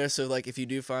to move there. So like, if you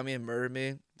do find me and murder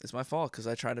me, it's my fault because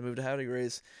I tried to move to Havity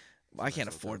Grace. I nice can't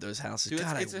little afford town. those houses. Dude,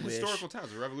 God, it's I a wish. historical town.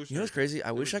 It's a revolutionary. You know what's crazy? I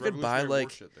There wish was I could buy Revolutionary War like.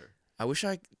 shit there. I wish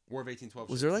I War of 1812.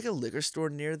 was shit. there like a liquor store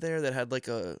near there that had like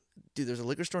a dude. There's a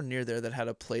liquor store near there that had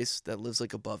a place that lives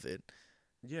like above it.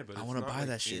 Yeah, but I it's wanna not, buy like,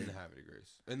 that shit. in Havity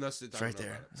Grace, unless it's It's right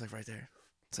there. It's like right there.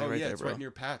 It's Oh like right yeah, there, it's bro. right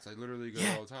near Pat's. I literally go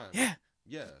Yeah, all the time. Yeah,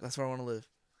 Yeah, that's where I want to live.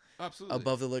 absolutely.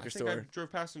 Above the liquor I think I store.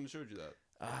 drove past and showed you that.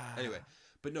 Ah. Anyway,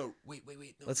 but no, wait. No,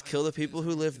 Let's I kill the want to do people this,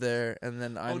 who I want to live do this. there, and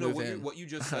then I Oh no, move what you, in. what you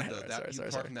just said though, Sorry, that sorry, you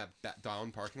sorry. park in that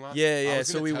down parking lot. Yeah, I yeah. was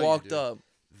So gonna we tell you, walked dude, up.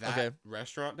 That Okay.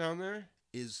 restaurant down there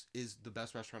is the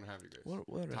best restaurant in Havity Grace. What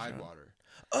restaurant? Tidewater.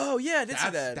 Oh yeah, I did see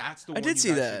that. That's the I one did you see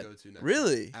guys that. should go to next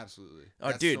Really? time. Absolutely. Oh,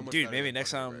 That's dude, so much dude. better Maybe than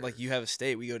next fucking time, like McGregor's. you have a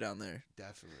state, we go down there.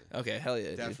 Definitely. Okay, hell yeah,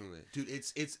 dude. Definitely, dude.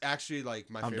 It's actually like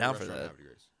my I'm favorite down for restaurant in that. Havity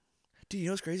Grace. Dude, you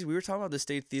know what's crazy? We were talking about the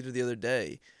State Theater the other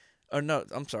day. Oh no,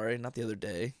 I'm sorry, not the other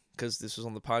day, because this was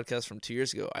on the podcast from 2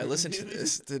 years ago. I listened to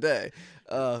this today,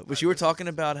 but you were talking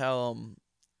about how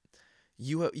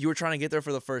you were trying to get there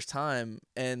for the first time,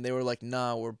 and they were like,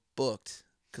 "Nah, we're booked,"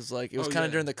 because like it was Oh, kind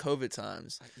of yeah. during the COVID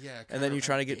times. Yeah. And then you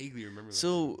try to get- vaguely remember that.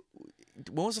 So,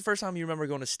 when was the first time you remember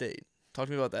going to State? Talk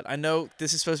to me about that. I know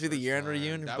this is supposed to be the First year-end time.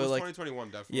 reunion, That but was like, 2021,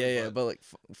 definitely. yeah, but like,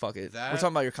 fuck it. We're that- talking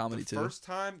about your comedy the too. first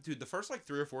time, dude, the first like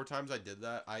 3 or 4 times I did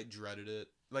that, I dreaded it.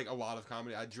 Like a lot of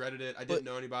comedy, I dreaded it. I didn't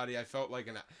know anybody. I felt like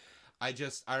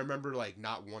I remember like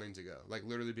not wanting to go, like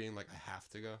literally being like I have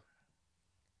to go.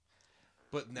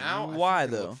 But now, Why, I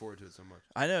fucking though? look forward to it so much.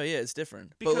 I know, yeah, it's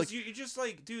different. Because but like, you just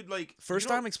like, dude, like first you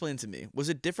don't- time, explain to me. Was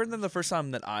it different than the first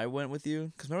time that I went with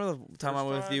you? Because remember the time I First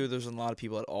went with time? you, there was a lot of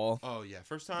people at all. Oh yeah,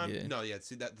 first time. Yeah. No, yeah.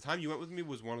 See that the time you went with me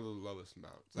was one of the lowest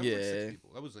amounts. That was like Yeah. 6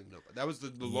 people. That was like no. That was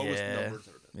the lowest Yeah. number it's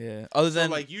ever been. Yeah. Other So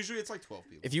than like usually it's like 12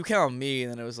 people. if you count me,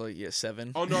 then it was like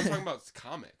 7. Oh no, I'm talking about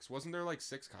comics. Wasn't there like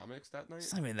 6 comics that night?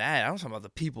 It's not even that. I'm talking about the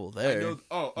people I there. know.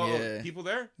 Oh, Yeah. people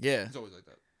there? Yeah. It's always like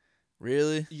that.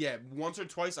 Really? Yeah, once or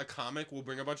twice a comic will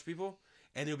bring a bunch of people,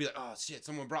 and it'll be like, oh shit,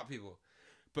 someone brought people.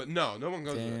 But no one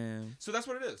goes to that. Damn. So that's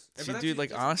what it is. But See, that's dude, like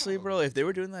that's the honestly, problem. bro, if they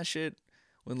were doing that shit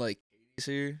when like Katie's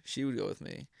here, she would go with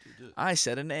me. Dude, I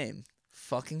said a name.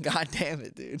 Fucking goddamn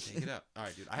it, dude. take it out. All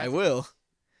right, dude. I will.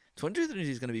 2023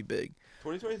 is gonna be big.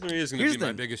 2023 is gonna Here's be the my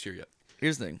thing. biggest year yet.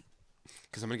 Here's the thing.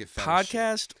 Because I'm gonna get fat. as shit.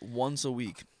 Podcast once a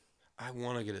week. I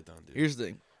want to get it done, dude. Here's the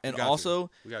thing. And got to. also,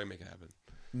 We gotta make it happen.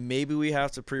 maybe we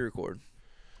have to pre-record.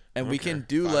 And we Okay. can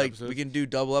do 5 like episodes? we can do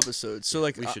double episodes. So Yeah,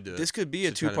 like we should do it. this could be a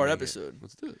Should try to 2-part make it. episode.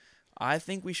 Let's do it. I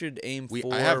think we should aim We-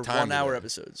 for I have time 1-hour today.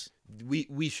 episodes.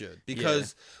 We should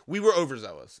because we were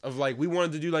overzealous of like we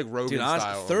wanted to do like Rogan Dude,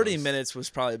 honestly, style. 30 almost. minutes was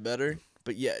probably better.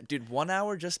 But yeah, dude, 1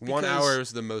 hour just because 1 hour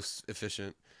is the most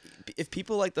efficient. if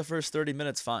people like the first 30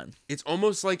 minutes, fine. It's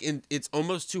almost like it's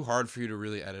almost too hard for you to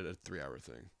really edit a 3-hour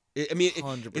thing. I mean, it's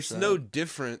 100%. no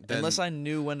different than Unless I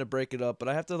knew when to break it up, but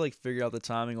I have to like figure out the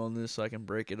timing on this so I can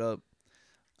break it up.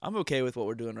 I'm okay with what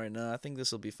we're doing right now. I think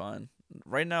this will be fine.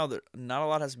 Right now, not a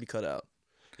lot has to be cut out.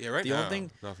 yeah. Right the now, only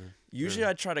thing- nothing. Usually,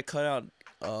 I try to cut out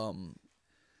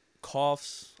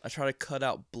coughs. I try to cut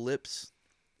out blips,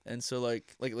 and so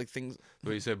like things.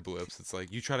 But you said blips. It's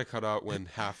like you try to cut out when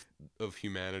half of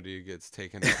humanity gets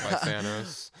taken out by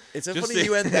Thanos. It's so Just funny say-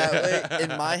 you went that way. In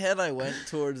my head, I went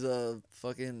towards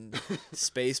fucking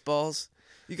Spaceballs.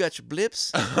 You got your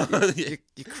blips, your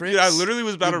crips. Dude, I literally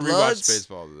was about to your rewatch bloods,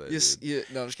 Spaceball today.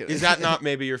 Dude. no, I'm just kidding. Is that not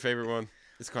maybe your favorite one?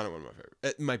 It's kind of one of my favorite.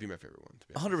 It might be my favorite one. To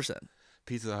be honest. 100%?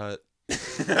 Pizza Hut.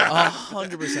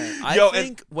 100%. I Yo, and-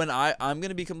 think when I'm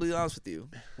gonna be completely honest with you.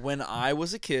 When I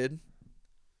was a kid,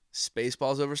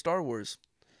 Spaceballs over Star Wars.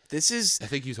 This is I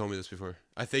think you told me this before.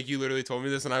 I think you literally told me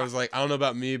this, and I was like, I don't know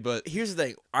about me, but here's the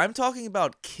thing. I'm talking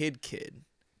about kid,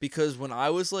 because when I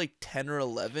was like 10 or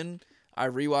 11, I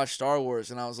rewatched Star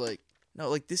Wars and I was like, no,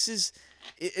 like this is.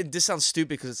 This sounds stupid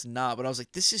because it's not, but I was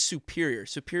like, this is superior.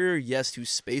 Superior, yes, to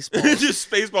Spaceballs. Just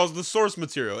Spaceballs, the source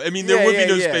material. I mean, there would be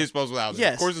no Spaceballs without it.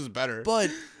 Yes. Of course, it's better.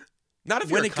 But not if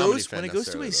you're a comedy fan when it goes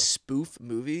to necessarily, a though. spoof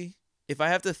movie, if I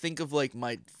have to think of like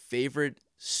my favorite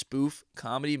spoof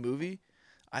comedy movie,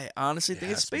 I honestly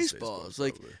think it's has to be Spaceballs.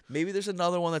 Like probably. maybe there's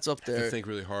another one that's up I have there. to think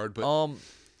really hard, but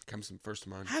comes first to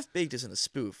mind. Half Baked isn't a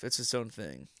spoof. It's its own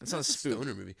thing. It's not a It's spoof.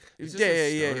 stoner movie. It's Yeah, just yeah,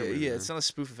 a yeah, stoner movie, man. It's not a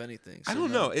spoof of anything. I so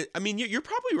don't no. know. I mean, you're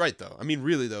probably right though. I mean,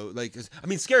 really though. Like,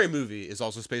 Scary Movie is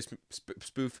also space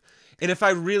spoof. And if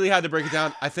I really had to break it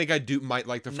down, I think I might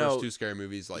like the first two Scary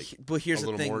Movies like But here's a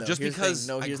the little thing, more, though. just Here's the because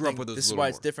thing. No, I here's grew the up thing. with those. This is a why little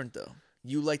it's more. different, though.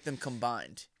 You like them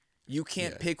combined. You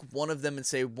can't Yeah. pick one of them and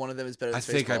say one of them is better than I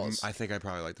think Spaceballs. I think I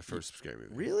probably like the first Scary Movie.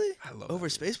 Really? I love Over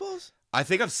that movie. Spaceballs? I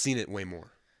think I've seen it way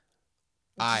more.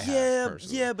 I yeah, have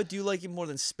personally. yeah, but do you like it more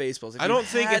than Spaceballs? I don't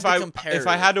think if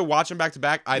I had to watch them back to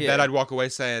back, I bet I'd walk away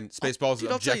saying Spaceballs is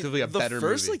objectively a better movie.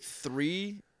 The first like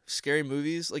 3 Scary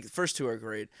Movies, like the first 2 are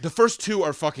great. The first 2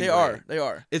 are fucking. They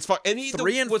are. It's fun.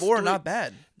 3 and 4 are not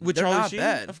bad. With They're Charlie not Sheen,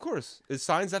 bad. of course. Is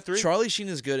Signs that 3? Charlie Sheen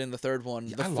is good in the third one.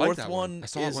 The I like fourth that one I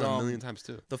saw is that one a million times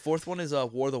too. The fourth one is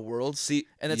War of the Worlds. See,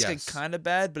 and it's yes. kind of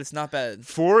bad, but it's not bad.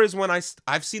 4 is when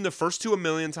I've seen the first 2 a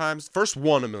million times. First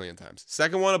one a million times.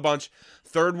 Second one a bunch.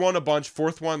 Third one a bunch.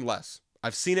 Fourth one less.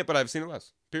 I've seen it, but I've seen it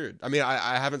less. Period. I mean,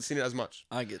 I haven't seen it as much.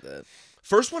 I get that.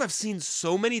 First one I've seen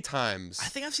so many times. I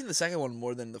think I've seen the second one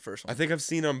more than the first one. I think I've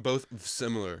seen them both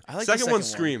similar. I like the second second one's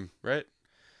one. Scream, right?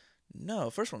 No,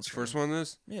 first one's Scream. First one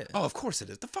is? Yeah. Oh, of course it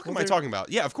is. The fuck Well, am I talking about?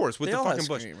 Yeah, of course, with they the all have fucking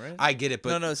bush. Scream, right? I get it,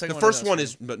 but No, the second the one first does one Scream.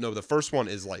 is, but no, the first one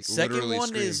is like Second literally one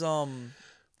Scream. is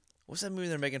what's that movie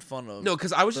they're making fun of? No,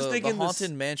 because I was just thinking the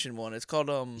Haunted Mansion one. It's called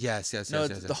Yes. No,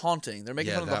 it's The Haunting. They're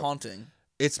making Yeah, fun of The Haunting.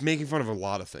 It's making fun of a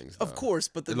lot of things. Of though. course,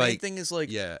 but the main thing is like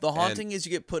yeah, The Haunting is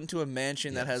you get put into a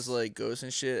mansion that has Yes. like ghosts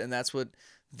and shit, and that's what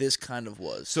this kind of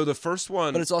was. So the first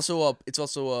one, But it's also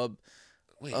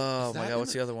wait, oh is my that god, in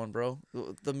what's the other one, bro?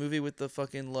 The movie with the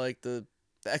fucking like the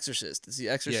Exorcist. It's The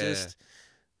Exorcist.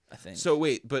 I think. So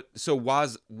wait,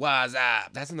 Waz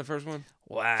Up. That's in the first one.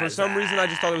 Wow. For some reason, I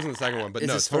just thought it was in the second one, but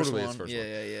no, it's totally first it's one. first Yeah,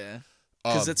 one. yeah.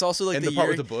 Because it's also like and the the part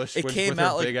year with the bush. it when, came with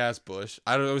out her like big ass bush.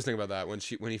 I don't always think about that when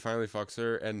he finally fucks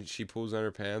her and she pulls down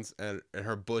her pants and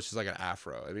her bush is like an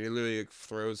afro. I mean, it literally like,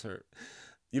 throws her.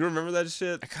 You don't remember that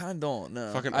shit? I kind of don't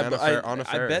know. Fucking I Anna bet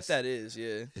Faris. that is,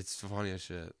 yeah. It's funny as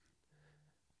shit.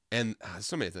 And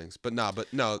so many things, but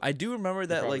no. I do remember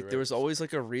that probably like there right. was always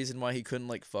like a reason why he couldn't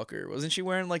like fuck her. Wasn't she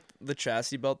wearing like the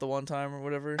chastity belt the one time or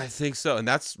whatever? I think so, and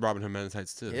that's Robin Hood Men in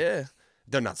Tights too. Yeah.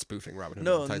 They're not spoofing Robin Hood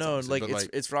Men No, in Tights. no, obviously, like but,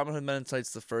 it's Robin Hood Men in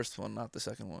Tights the first one, not the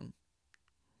second one.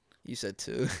 You said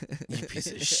 2. you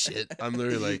piece of shit. I'm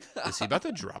literally like, is he about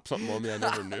to drop something on me I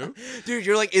never knew? Dude,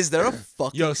 you're like, is there a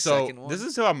fucking Yo, so second one? this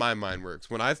is how my mind works.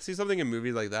 When I see something in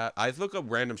movies like that, I look up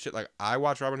random shit. Like I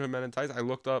watch Robin Hood Men in Tights. I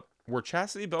looked up, were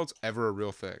chastity belts ever a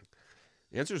real thing?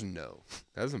 The answer is no.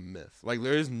 That is a myth. Like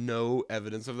there is no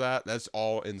evidence of that. That's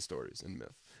all in stories and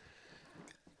myth.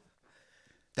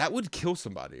 That would kill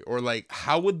somebody, or like,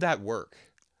 how would that work?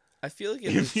 I feel like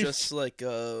it was just like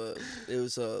it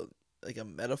was like a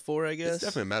metaphor, I guess. It's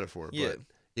definitely a metaphor, Yeah. but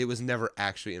it was never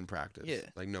actually in practice. Yeah.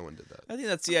 Like no one did that. I think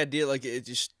that's the idea. Like it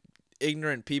just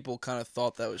ignorant people kind of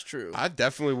thought that was true. I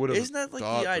definitely would have. Isn't that like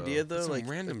the idea though? Some Like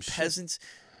random shit. peasants,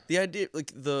 the idea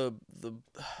like the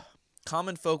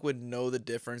common folk would know the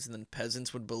difference, and then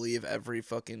peasants would believe every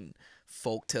fucking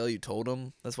folk tale you told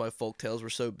them. That's why folk tales were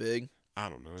so big. I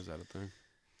don't know. Is that a thing?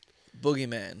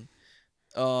 Boogeyman.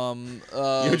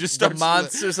 You just the start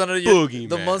monsters under your the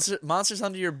Boogeyman. monsters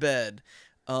under your bed.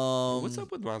 What's up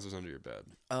with monsters under your bed?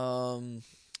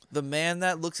 The man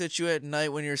that looks at you at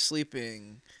night when you're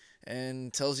sleeping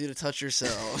and tells you to touch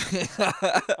yourself.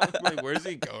 I'm like, where's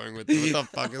he going with this? What the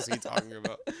fuck is he talking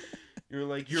about? You're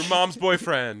like, your mom's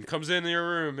boyfriend comes in your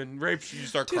room and rapes you. You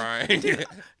start crying.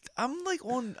 I'm like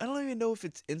I don't even know if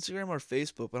it's Instagram or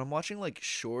Facebook, but I'm watching like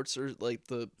shorts or like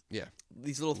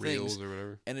these little Reels things, or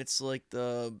whatever. and it's like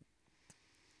oh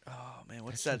man,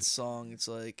 what's that song? It's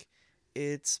like,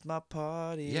 it's my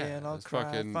party Yeah, and I'll it's cry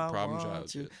fucking if I Problem want Child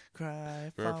to, shit. cry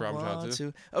if Remember I Problem Child want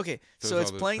too? to. Okay, Those so all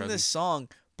it's the playing presents. this song,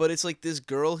 but it's like this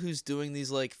girl who's doing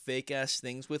these like fake ass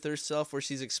things with herself where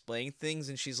she's explaining things,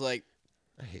 and she's like,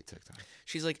 I hate TikTok.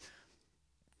 she's like,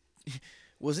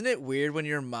 wasn't it weird when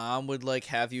your mom would like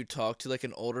have you talk to like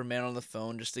an older man on the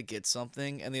phone just to get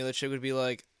something, and the other chick would be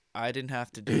like, I didn't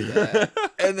have to do that,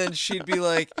 and then she'd be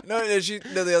like, the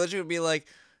other chick would be like,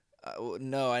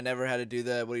 No, I never had to do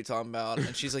that. What are you talking about?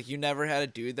 And she's like, you never had to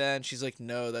do that? And she's like,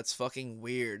 no, that's fucking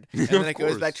weird. And then it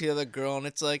goes back to the other girl, and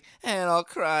it's like, and I'll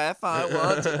cry if I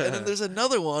want to. And then there's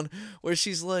another one where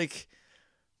she's like,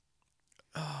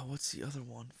 oh, what's the other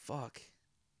one? Fuck.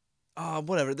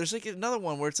 Whatever. There's like another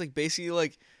one where it's like basically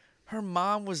like her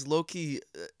mom was low-key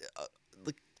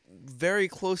like very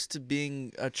close to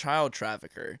being a child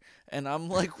trafficker. And I'm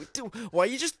like, dude, why are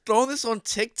you just throwing this on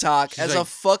TikTok as a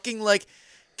fucking like,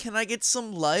 can I get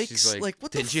some likes? She's Like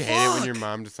what the fuck? Didn't you hate it when your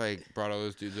mom just like brought all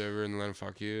those dudes over and let them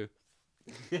fuck you?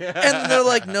 And they're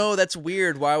like, no, that's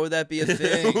weird. Why would that be a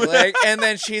thing? Like, and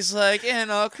then she's like,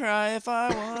 and I'll cry if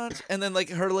I want. And then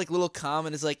like her like little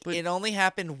comment is like, it only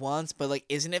happened once, but like,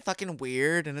 isn't it fucking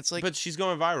weird? And it's like, but she's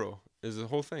going viral. Is the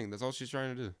whole thing. That's all she's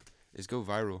trying to do. Is go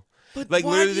viral. But like,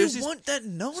 why do you want that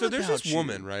known So there's about this you?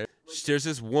 woman, right? There's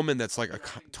this woman that's like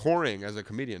touring as a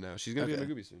comedian now. She's gonna be in a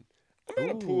movie soon. I'm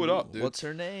gonna pull it up, dude. What's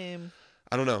her name?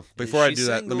 I don't know. Before I she do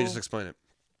that, let me single? just explain it.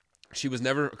 She was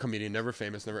never a comedian, never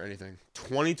famous, never anything.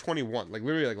 2021, like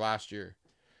literally like last year,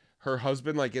 her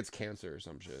husband like gets cancer or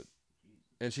some shit,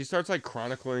 and she starts like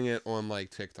chronicling it on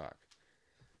like TikTok.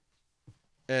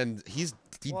 And he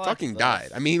What fucking the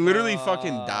died. I mean, he literally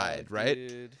fucking died, right?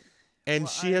 Dude. And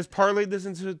Well, she has parlayed this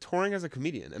into touring as a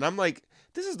comedian. And I'm like,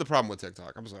 this is the problem with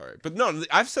TikTok. I'm sorry. But no,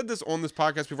 I've said this on this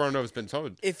podcast before. I don't know if it's been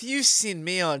told. If you've seen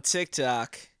me on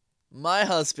TikTok, my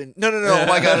husband. No, oh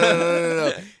my God,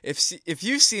 no. If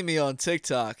you see me on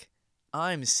TikTok,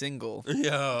 I'm single.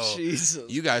 Yo. Jesus.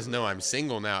 You guys know I'm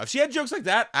single now. If she had jokes like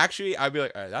that, actually, I'd be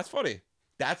like, all right, that's funny.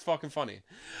 That's fucking funny.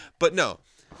 But no.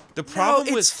 The problem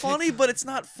no, with it's funny, but it's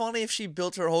not funny if she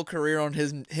built her whole career on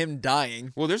him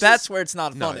dying. Well, that's where it's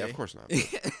not funny. No, of course not.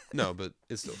 But, no, but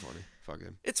it's still funny. Fuck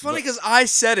it. It's funny because I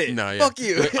said it. No, yeah. Fuck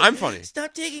you. Wait, I'm funny.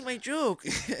 Stop taking my joke.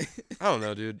 I don't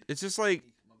know, dude. It's just like,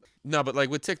 no, but like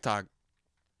with TikTok,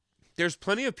 there's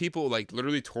plenty of people like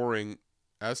literally touring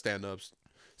as stand-ups,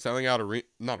 selling out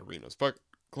not arenas, but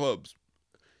clubs,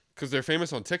 because they're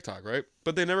famous on TikTok, right?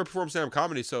 But they never perform stand-up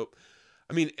comedy. So,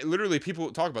 I mean, literally,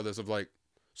 people talk about this of like,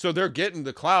 so they're getting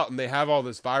the clout and they have all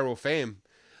this viral fame,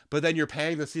 but then you're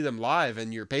paying to see them live,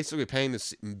 and you're basically paying to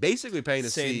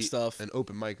see stuff. an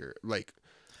open micer, like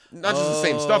not just the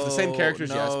same stuff, the same characters,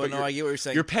 no, yes, but no, I get what you're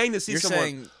saying. You're paying to see You're someone.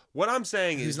 saying What I'm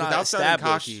saying is, who's not without sounding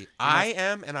established. cocky, I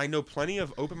am, and I know plenty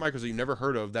of open micers that you've never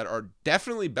heard of that are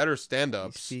definitely better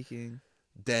stand-ups Speaking.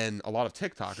 than a lot of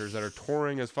TikTokers that are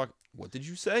touring as fuck. What did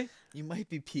you say? You might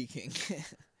be peeking.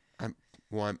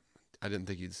 I didn't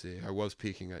think you'd see. I was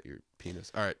peeking at your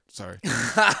penis. All right, sorry.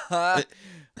 I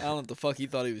don't know what the fuck he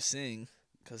thought he was seeing,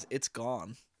 because it's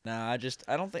gone. Nah, I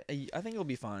don't think. I think it'll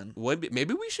be fine.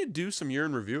 Maybe we should do some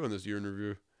urine review on this urine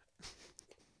review.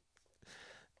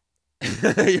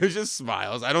 You just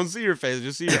smiles. I don't see your face. I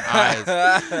just see your eyes.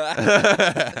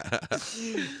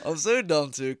 I'm so dumb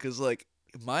too, cause like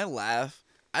I laugh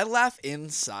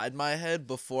inside my head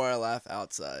before I laugh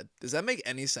outside. Does that make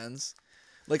any sense?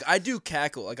 Like I do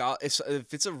cackle. Like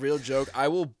if it's a real joke, I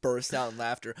will burst out in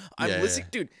laughter. I'm listening,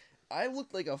 dude. I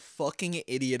looked like a fucking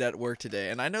idiot at work today,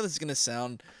 and I know this is gonna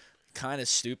sound kind of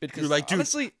stupid because like, dude,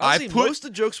 honestly, most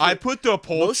of the jokes. I put the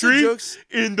poultry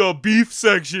in the beef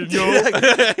section, yo.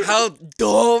 How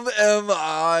dumb am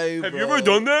I? Have bro? you ever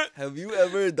done that? Have you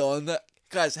ever done that,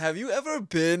 guys? Have you ever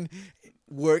been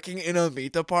working in a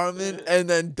meat department and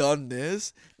then done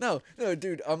this? No,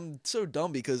 dude, I'm so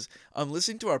dumb because I'm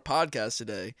listening to our podcast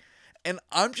today and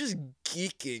I'm just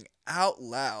geeking out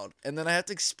loud, and then I have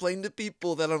to explain to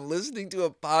people that I'm listening to a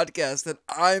podcast that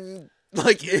I'm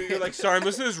like, you're like, sorry, I'm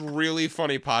listening to this really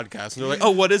funny podcast, and they're like,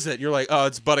 oh, what is it? And you're like, oh,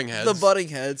 it's Butting Heads. the Butting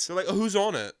Heads. They're like, oh, who's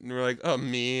on it? And we're like, oh,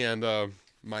 me and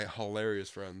my hilarious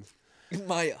friend.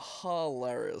 My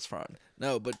hilarious friend.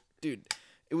 No, but dude,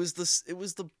 it was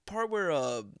the part where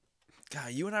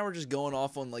God, you and I were just going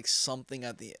off on like something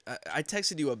at the. I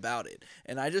texted you about it,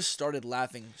 and I just started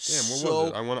laughing. Damn, what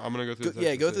was it? I'm gonna go through. The text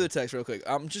yeah, go through the text real quick.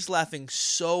 I'm just laughing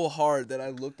so hard that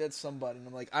I looked at somebody and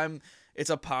I'm like, It's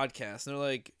a podcast, and they're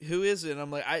like, "Who is it?" And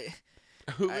I'm like,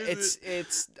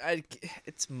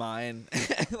 It's mine.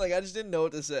 Like I just didn't know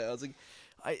what to say. I was like,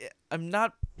 I'm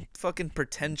not fucking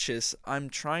pretentious. I'm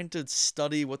trying to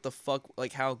study what the fuck,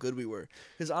 like how good we were.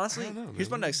 Because honestly, here's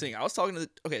my next thing. I was talking to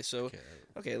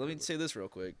okay, let me say this real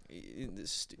quick. You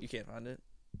can't find it?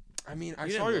 I mean, I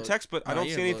saw your text, but I don't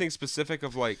see anything specific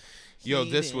of like, yo,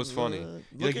 this was funny.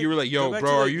 Like you were like, yo,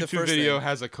 bro, our YouTube video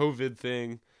has a COVID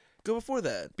thing. Go before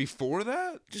that. Before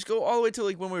that? Just go all the way to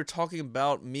like when we were talking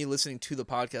about me listening to the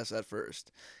podcast at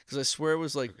first. Because I swear it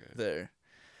was like there.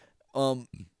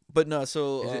 But no,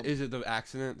 so is it the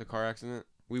accident, the car accident?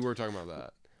 We were talking about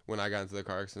that when I got into the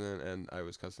car accident and I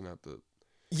was cussing out the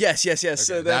Yes. Okay,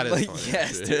 So that then, is like, funny,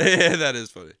 yes. actually. Dude. Yeah, that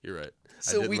is funny. You're right. I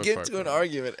So did we look get part into an funny.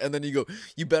 argument, and then you go,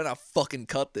 "You better not fucking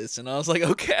cut this." And I was like,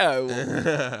 "Okay, I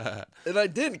will." And I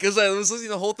didn't, because I was listening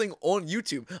to the whole thing on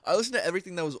YouTube. I listened to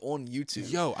everything that was on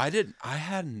YouTube. Yo, I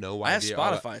had no I have idea.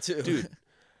 Spotify too, Dude,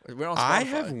 We're on Spotify. I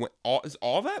have is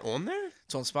all that on there?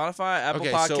 It's on Spotify, Apple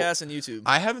Okay, so Podcasts, and YouTube.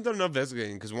 I haven't done enough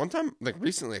investigating because one time, like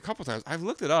recently, a couple times, I've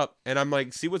looked it up and I'm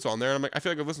like, see what's on there. And I'm like, I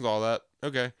feel like I've listened to all that.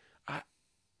 Okay.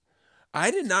 I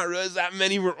did not realize that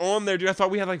many were on there, dude. I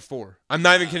thought we had like 4. I'm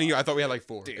not even kidding you. I thought we had like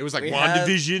 4. Dude, it was like we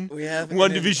WandaVision, We have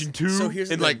WandaVision 2, So here's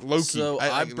the and like thing. Loki. So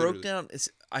I broke literally- down.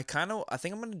 I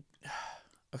think I'm gonna.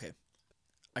 Okay,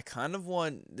 I kind of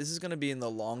want. This is gonna be in the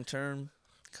long term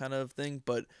kind of thing,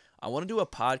 but I want to do a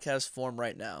podcast form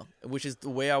right now, which is the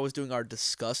way I was doing our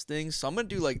discuss things. So I'm gonna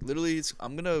do like literally.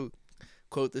 I'm gonna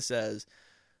quote this as,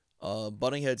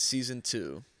 Buttinghead season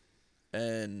 2.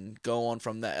 And go on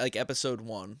from that, like episode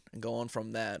 1, and go on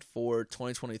from that for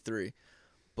 2023,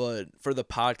 but for the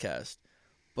podcast.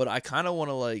 But I kind of want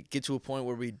to like get to a point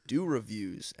where we do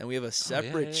reviews, and we have a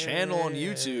separate channel on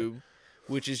YouTube,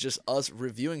 which is just us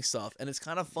reviewing stuff. And it's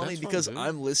kind of funny That's fun, because dude.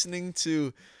 I'm listening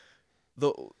to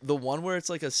the one where it's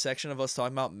like a section of us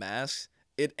talking about masks.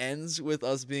 It ends with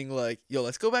us being like, "Yo,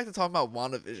 let's go back to talking about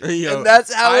WandaVision," Yo, and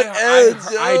that's how it ends.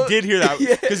 I did hear that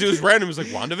Yeah. because it was random. It was like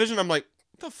WandaVision. I'm like,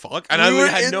 what the fuck? And We I were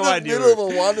had no in the idea. middle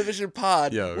of a WandaVision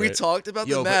pod. Yo, We right. talked about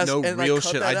Yo, the but mask. no and real I cut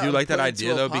shit. that I out do and like that put it into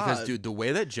idea a though because pod. dude, the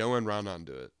way that Joe and Rondon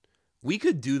do it, we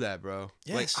could do that, bro.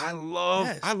 Yes. Like I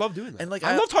Yes. love doing that. And, like,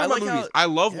 I I- love talking I about like movies. how- I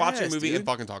love watching a Yes, movie dude. and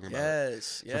fucking talking about it.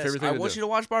 Yes, my yes. favorite thing I to want do. you to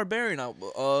watch Barbarian.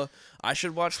 I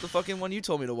should watch the fucking one you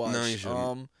told me to watch. No, you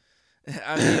shouldn't.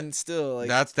 I mean, still, like,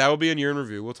 That will be in year in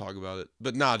review. We'll talk about it.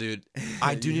 But nah, dude,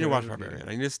 I do need to Year in watch review. Barbarian.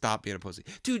 I need to stop being a pussy,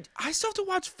 dude. I still have to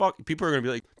watch. People are gonna be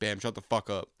like, "Bam, shut the fuck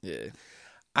up." yeah.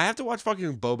 I have to watch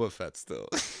fucking Boba Fett still.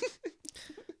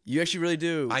 You actually really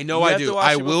do. I know You I have do. to watch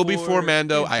I it will before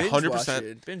Mando. Dude, I binge 100%. watch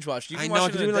it. Binge watch. You I can know I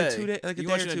watch can it do in it a like day. 2 days, like a You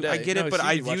day or watch it in a 2. I day. get No, it, but I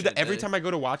seriously, watch view it that in a every day. time I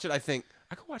go to watch it, I think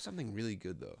I could watch something really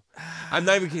good though. I'm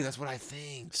not even kidding. That's what I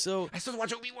think. So, I still have to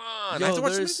watch Obi-Wan. yo, I have to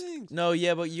watch so many there's things. no,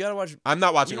 yeah, but you gotta watch. I'm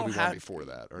not watching don't Obi-Wan have- before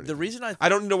that. Or The anything. reason I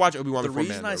don't need to watch Obi-Wan the before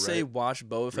reason Mando, I say right? watch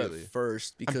Boba Fett Really?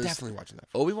 first I'm because definitely watching that.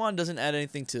 Obi-Wan doesn't add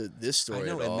anything to this story I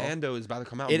know, at and all. Mando is about to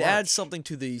come out. It in March. adds something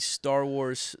to the Star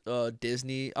Wars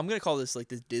Disney. I'm gonna call this like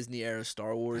the Disney era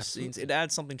Star Wars scenes. Absolutely. It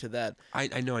adds something to that. I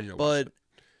know I need to watch But it.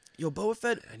 yo, Boba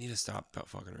Fett, I need to stop about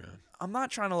fucking around. I'm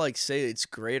not trying to like say it's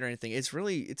great or anything. It's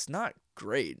not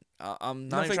great. I'm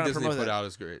not even Nothing trying to Disney promote put that. out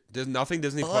is great. Nothing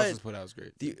Disney Plus But has put out is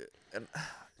great. The, and,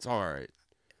 It's all right.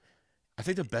 I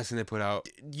think the best thing they put out.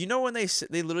 you know when they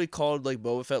literally called like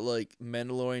Boba Fett like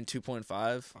Mandalorian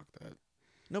 2.5. Fuck that.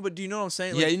 No, but do you know what I'm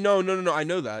saying? Yeah, Like, no. I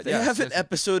know that. they Yes, have an yes.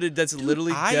 episode that's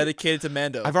literally I- dedicated to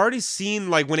Mando. I've already seen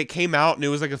like when it came out and it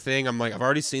was like a thing. I'm like, I've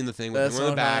already seen the thing with That's him on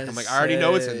the what I'm back. trying I'm like, to I already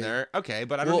know it's in say. there. Okay,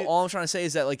 but I don't. Well, Need, all I'm trying to say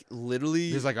is that like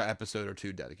literally, there's like an episode or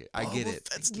 2 dedicated. I get Boba it.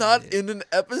 Fett's I get not it. in an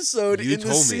episode You in the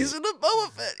told me. season of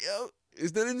Boba Fett, yo.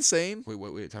 Is that insane?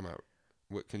 Wait. Time out.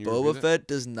 What can you? Boba repeat that? Fett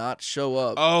does not show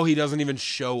up. Oh, he doesn't even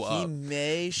show He up.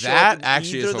 may show That up in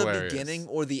actually is either the hilarious. beginning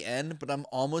or the end, but I'm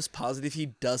almost positive he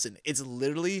doesn't. It's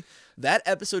literally that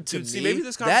episode to Dude, me. see, maybe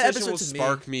this that conversation episode will to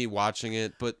spark me watching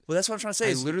it, but Well, that's what I'm trying to say. I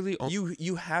is literally.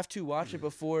 you have to watch it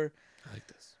before. I like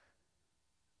this.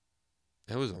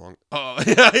 That was a long. Oh,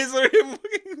 yeah, he's literally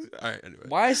looking. All right, anyway.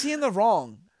 Why is he in the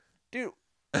wrong, dude?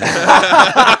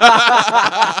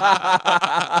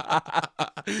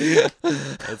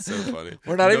 That's so funny.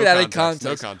 We're not even adding context.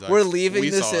 No context. We're leaving We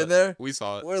this saw in it. there. We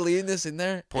saw it. We're leaving this in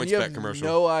there. Points and you bet have commercial.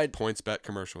 No idea. Points bet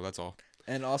commercial. That's all.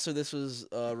 And also, this was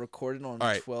recorded on All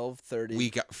right. 12:30. We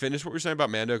got finish what we're saying about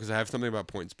Mando because I have something about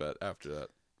points bet after that.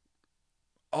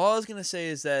 All I was gonna say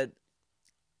is that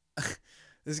this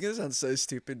is gonna sound so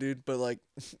stupid, dude, but like,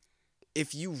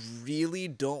 if you really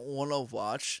don't want to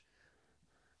watch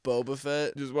Boba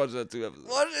Fett, Just watch that 2 episodes.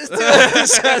 watch this 2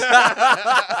 episodes.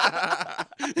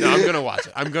 No, I'm gonna watch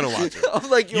it. I'm gonna watch it. I'm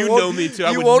like, You won't- know me too.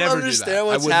 I you would won't never do understand that. I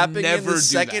what's would happening in never the do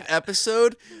second that.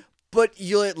 episode, but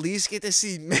you'll at least get to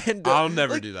see Mando. I'll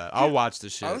never Like, do that. I'll watch the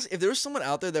shit. Honestly, if there was someone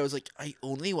out there that was like, I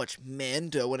only watch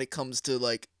Mando when it comes to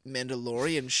like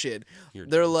Mandalorian shit, You're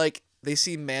they're dumb. like, they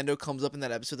see Mando comes up in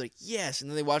that episode, like, yes, and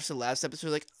then they watch the last episode,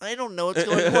 like, I don't know what's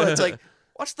going on. It's like,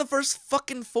 watch the first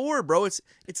fucking 4, bro. It's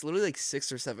literally like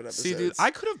 6 or 7 episodes. See, dude, I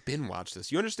could have been watched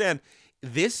this. You understand?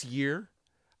 This year,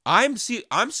 I'm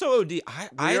so OD.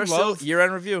 I love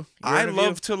year-end review. I Year-end review.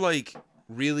 love to like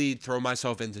really throw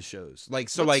myself into shows. Like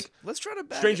so, like let's try to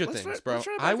back Stranger let's Things, try- bro. let's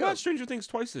try to I back watched up. Stranger Things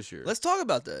twice this year. Let's talk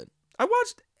about that. I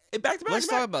watched it back to back. Let's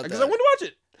talk about because that. I wanted to watch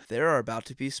it. There are about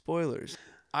to be spoilers.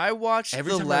 I watched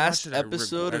Every the time I last watched it, I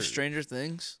episode of regretted it. Stranger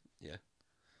Things. Yeah.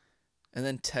 and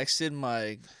then texted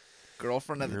my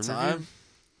girlfriend at the Your time. interview?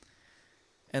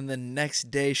 And the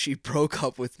next day she broke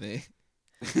up with me.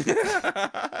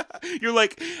 You're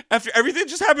like, after everything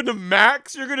just happened to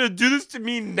Max, you're gonna do this to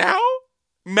me now?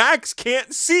 Max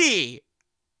can't see.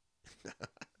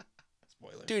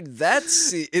 Spoiler. Dude,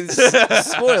 that's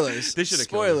it's spoilers. They should've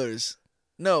killed her. spoilers.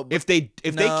 No, but If they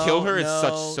kill her, it's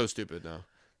no. so stupid now.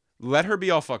 Let her be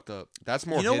all fucked up. That's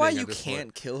more. you know why hitting you at this can't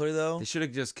point. kill her though? They should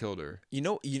have just killed her. You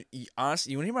know, you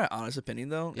honestly, you want to hear my honest opinion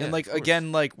though? Yeah, And like of course.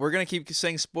 again, like we're gonna keep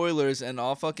saying spoilers, and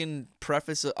I'll fucking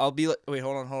preface it. I'll be like, wait,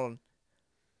 hold on.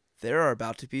 There are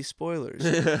about to be spoilers,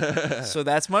 so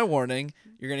that's my warning.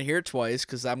 You're gonna hear it twice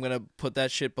because I'm gonna put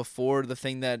that shit before the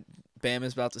thing that Bam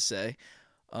is about to say.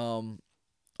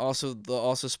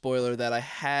 Also spoiler that I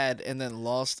had and then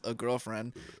lost a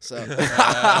girlfriend. So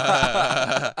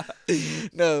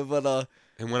no, but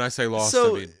And when I say lost,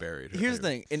 So, I mean buried. here's the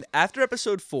thing. In after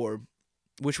episode 4,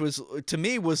 which was to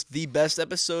me was the best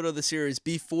episode of the series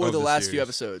before Of the the last few series.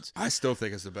 episodes. I still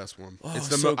think it's the best one. Oh, It's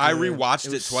the so I good. rewatched It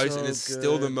it was twice, so and it's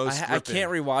still the good. most. I gripping.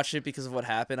 can't rewatch it because of what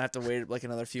happened. I have to wait like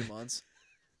another few months.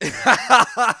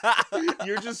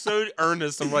 You're just so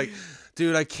earnest. I'm like,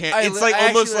 dude, I can't. I It's li- like I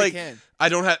almost actually like can. I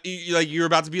don't have. Like you're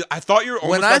about to be. I thought you were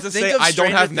almost When I about to think say of I don't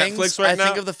Stranger have Things, Netflix right I now.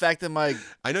 think of the fact that my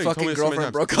I know you told me fucking this so many girlfriend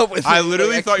times. broke up with me. I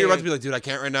literally Like, thought you were about to can't. be like, dude, I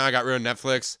can't right now. I got rid of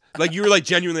Netflix. Like you were like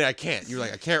genuinely, I can't. You were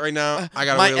like, I can't right now. I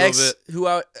gotta my wait a ex, little bit.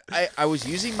 who I was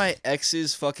using my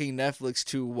ex's fucking Netflix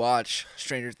to watch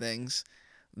Stranger Things,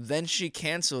 then she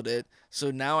canceled it, so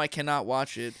now I cannot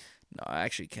watch it. No, I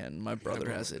actually can. My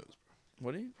brother has it.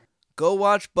 What do you? Go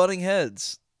watch Butting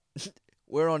Heads.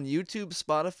 We're on YouTube,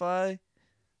 Spotify,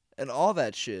 and all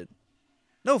that shit.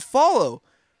 No, follow,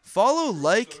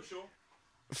 like,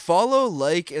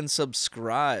 and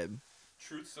subscribe.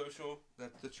 Truth Social.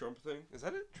 That's the Trump thing. Is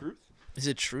that it? Truth? Is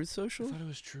it Truth Social? I thought it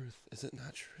was Truth. Is it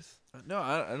not Truth? No,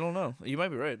 I don't know. You might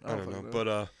be right. I don't know.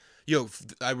 But yo,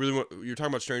 I really want. You're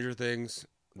talking about Stranger Things.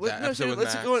 That episode with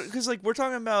let's Max. go because like we're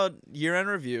talking about year-end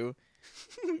review.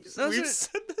 We've Those said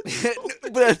are-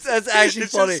 that. But that's actually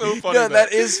It's funny. just so funny, No, though.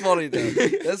 that is funny though.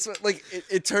 That's what, like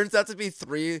it turns out to be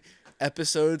 3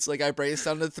 episodes. Like I break this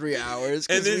down to 3 hours.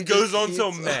 'cause And we it just goes on keep till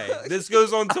talking. May. This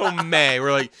goes on till May.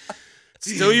 We're like,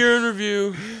 still your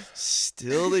interview.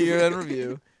 Still the year-end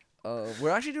review. We're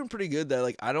actually doing pretty good there.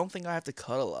 Like I don't think I have to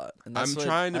cut a lot. And that's I'm what-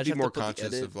 trying I to just be have more put the conscious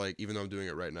edit. of like, even though I'm doing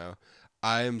it right now,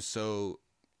 I am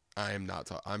not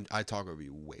talking. I talk over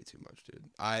you way too much, dude.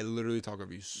 I literally talk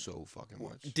over you so fucking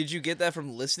much. Did you get that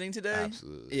from listening today?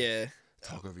 Absolutely. Yeah.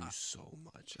 Talk over you so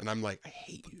much. And I'm like, I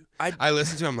hate you. I- I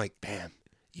listen to him, I'm like, bam,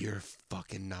 you're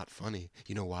fucking not funny.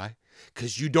 You know why?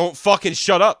 Because you don't fucking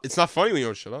shut up. It's not funny when you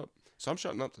don't shut up. So I'm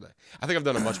shutting up today. I think I've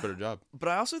done a much better job. But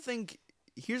I also think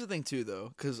here's the thing too,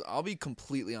 though, because I'll be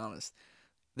completely honest.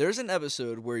 There's an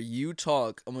episode where you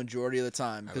talk a majority of the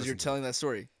time because you're listened to telling that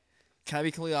story. Can I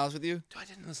be completely honest with you? Dude, I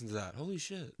didn't listen to that. Holy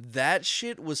shit. That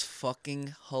shit was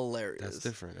fucking hilarious. That's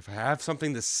different. If I have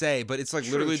something to say, but it's like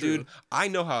True, literally, true. dude, I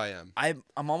know how I am.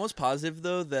 I'm almost positive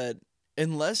though that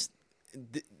unless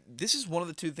this is one of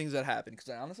the 2 things that happened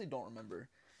because I honestly don't remember.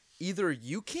 Either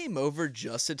you came over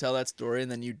just to tell that story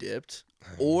and then you dipped,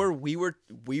 or we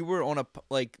were on a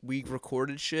like we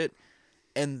recorded shit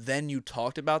and then you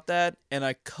talked about that and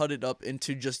I cut it up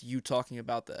into just you talking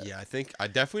about that. Yeah, I think I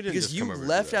definitely didn't Because just you come over and do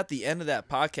left that. at the end of that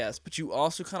podcast, but you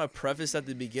also kind of prefaced at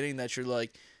the beginning that you're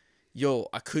like, yo,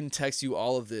 I couldn't text you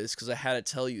all of this because I had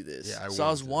to tell you this. Yeah, I so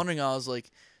I was wanted to. wondering, I was like,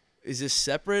 is this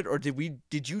separate or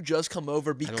did you just come over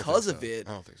I don't think because so. of it?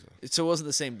 I don't think so. So it wasn't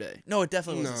the same day. No, it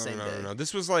definitely No, wasn't the same day. no.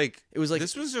 This was like It was like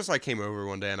this was just like came over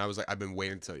one day and I was like, I've been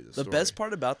waiting to tell you this. the story. best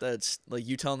part about that, like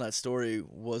you telling that story,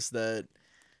 was that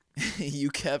you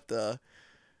kept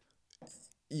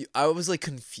I was like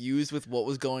confused with what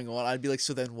was going on. I'd be like,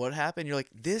 so then what happened? You're like,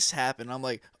 this happened. I'm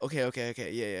like, okay,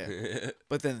 yeah.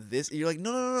 But then this, you're like,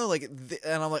 no, like,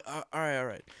 and I'm like, all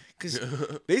right, because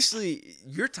basically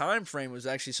your time frame was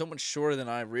actually so much shorter than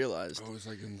I realized. Oh, it was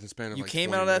like in the span of You like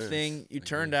came 20 out of that minutes. thing, you Like,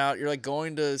 turned yeah. out, you're like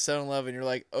going to 7-Eleven, you're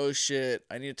like, oh shit,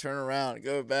 I need to turn around,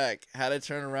 go back. How to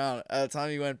turn around? At the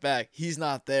time you went back, he's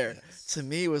not there. To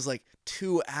me, it was like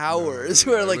 2 hours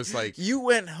No, where it like, was like- you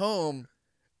went home,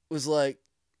 was like,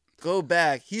 go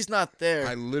back, he's not there.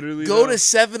 I literally Go though, to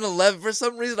 7-Eleven. For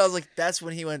some reason, I was like, that's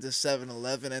when he went to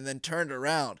 7-Eleven and then turned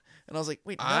around. And I was like,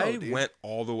 wait, no, I dude. went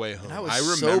all the way home. And I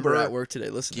was remember sober at work today.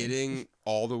 Listen, getting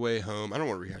all the way home. I don't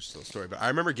want to rehash the whole story, but I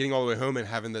remember getting all the way home and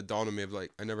having the dawn on me of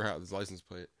like, I never had this license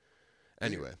plate.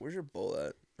 Anyway, where's your bowl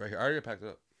at? right here. I already packed it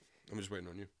up. I'm just waiting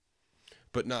on you.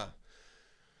 But nah.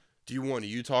 Do you want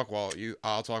you talk while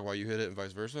I'll talk while you hit it and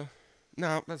vice versa?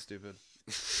 No, that's stupid.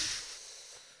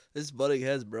 This butting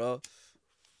heads, bro.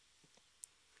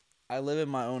 I live in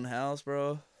my own house,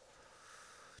 bro.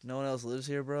 No one else lives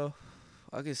here, bro.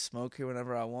 I can smoke here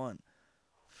whenever I want.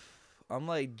 I'm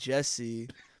like Jesse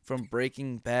from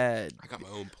Breaking Bad. I got my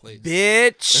own place.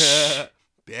 Bitch.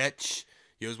 Bitch.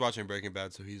 He was watching Breaking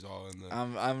Bad, so he's all in the.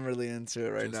 I'm really into it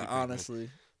right Jesse now, Pinkman. honestly.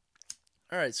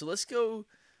 All right, so let's go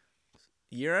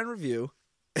year-end review.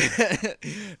 This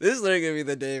is literally gonna be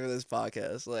the name of this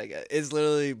podcast. Like, it's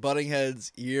literally Butting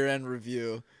Heads year-end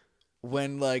review.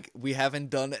 When like we haven't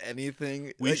done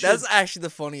anything, We like, should- that's actually the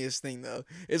funniest thing though.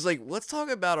 It's like, let's talk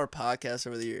about our podcast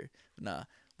over the year. Nah,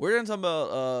 we're gonna talk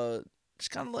about just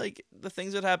kind of like the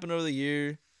things that happened over the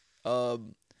year.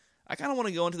 I kind of want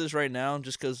to go into this right now,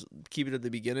 just cause keep it at the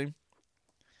beginning.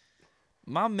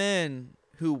 My man,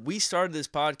 who we started this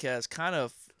podcast, kind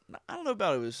of, I don't know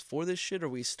about it was for this shit or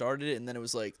we started it and then it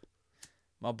was like,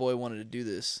 my boy wanted to do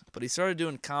this, but he started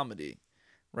doing comedy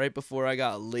right before I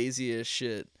got lazy as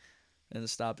shit and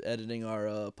stopped editing our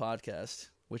podcast,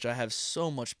 which I have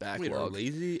so much Wait, are backlog.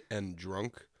 lazy and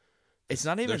drunk? It's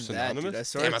not They're even that, synonymous? dude. I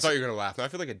started. Damn, I thought you were gonna laugh. Now I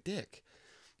feel like a dick.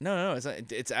 No, it's not,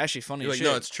 it's actually funny. You're as like, no,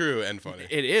 shit. it's true and funny.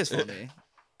 It is funny,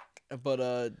 but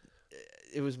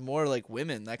it was more like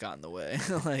women that got in the way,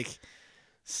 like,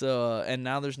 so and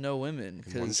now there's no women One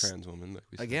because trans woman. That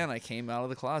we said. again I came out of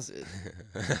the closet.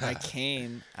 I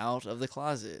came out of the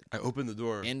closet. I opened the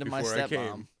door Into my before I stepmom.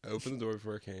 came. I opened the door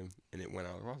before I came, and it went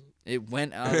out of the closet. It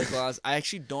went out of the closet. I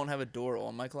actually don't have a door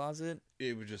on my closet.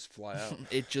 It would just fly out.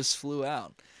 It just flew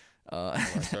out. Well, I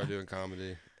started doing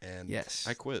comedy, and Yes.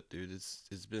 I quit, dude.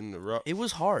 It's been rough. It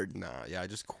was hard. Nah, yeah, I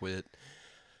just quit,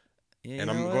 Yeah,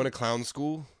 and I'm going to clown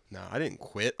school. Nah, I didn't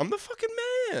quit. I'm the fucking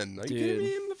man. Are you kidding Dude.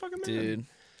 me? I'm the fucking man. dude.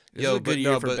 This Yo, was a good but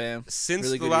year no, for but Bam. since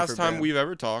Really the good year last for time Bam. we've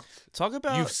ever talked, Talk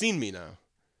about. you've seen me now.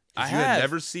 I You have had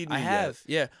never seen me I have.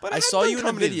 yet. Yeah. But I hadn't saw done you in a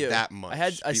comedy video. that much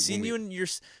I when seen we- you in your.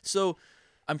 So,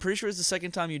 I'm pretty sure it's the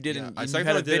second time you did it. I You second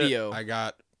had time a I did it, video. I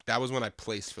got that was when I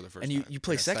placed for the first and time. you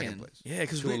placed I got second. place. Yeah,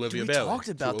 because To we Olivia we Bailey. talked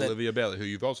about to that. Olivia Bailey, who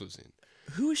you've also seen.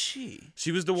 Who is she?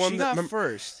 She was the one She that got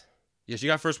first. Yeah, she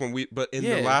got first when but in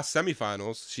Yeah. the last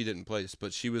semifinals, she didn't place,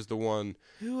 but she was the one.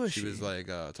 Who was she? She was like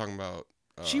talking about.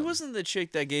 She wasn't the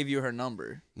chick that gave you her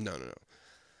number. No.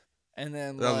 And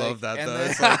then I like, love that and though. then-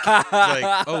 It's like,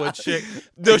 oh, a chick.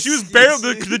 No, she was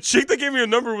barely the chick that gave me a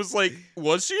number was like,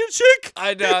 was she a chick?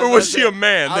 I know. Or was she a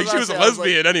man? Like she was a about to say, I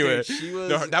lesbian like, anyway. dude, she was.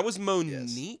 No, that was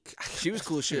Monique. She was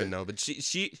cool as I don't shit. know, but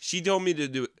she told me to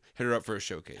do hit her up for a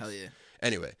showcase. Hell yeah.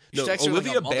 Anyway, You no, should text her like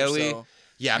Olivia a month or Bailey. so,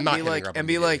 Yeah, I'm and not be hitting like, her up and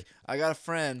be immediately. like, I got a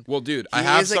friend. Well, dude, I He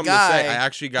have is a something to say. guy. I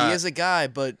actually got. He is a guy,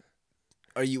 but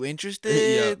are you interested?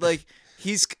 Yeah. Like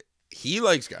He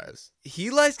likes guys. he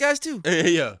likes guys too.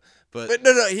 Yeah, but But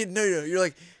no, you're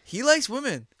like he likes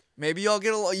women. Maybe y'all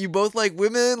get along. You both like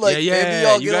women. Like maybe yeah,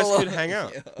 y'all you get guys along. could hang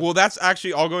out. Yeah. Well, that's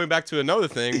actually all going back to another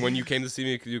thing. When you came to see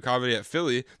me do comedy at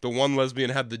Philly, the one lesbian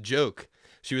had the joke.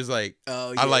 She was like,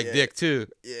 Oh, "I like yeah. dick too."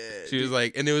 Yeah. She was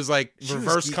like, and it was like She was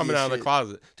reverse geeky coming as out of the shit.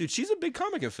 closet. Dude, she's a big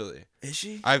comic in Philly. Is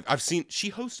she? I've seen she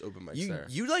hosts open mics You there.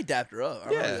 you like dapped her up.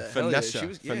 I Yeah, remember that. Hell yeah. Vanessa. She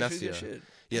was good Vanessa. shit.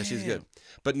 Yeah, she's Damn. good.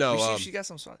 But no, She got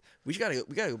some spot. We gotta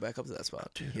go back up to that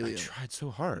spot. dude, I Helium. tried so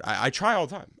hard. I try all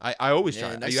the time. I always Yeah,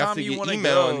 try. next You have time to you get wanna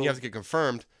email and go- you have to get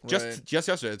confirmed. Right. Just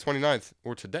yesterday, the 29th,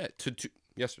 or today, to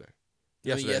yesterday.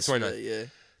 Yesterday, the 29th. Yeah.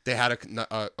 They had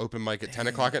a open mic at 10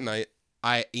 o'clock at night.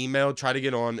 I emailed, try to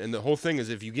get on, and the whole thing is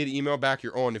if you get email back,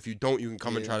 you're on. If you don't, you can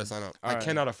come and try Yeah. to sign up. All I right.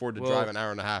 cannot afford to Well, drive an hour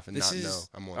and a half and This not is know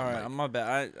I'm on. all the right. mic. I'm my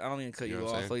bad. I don't mean to cut You know you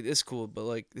what I'm off. saying? Like it's cool, but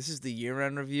like this is the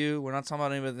year-end review. We're not talking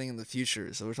about anything in the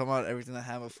future, so we're talking about everything that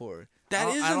happened before. That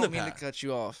is I in don't the mean past. to cut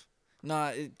you off.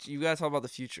 Nah, you gotta talk about the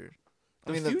future.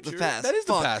 I mean the future? past. That is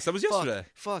the Fuck, past. That was fuck, yesterday.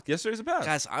 Fuck. Yesterday's the past.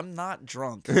 Guys, I'm not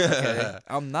drunk. Okay?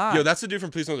 I'm not. Yo, that's the dude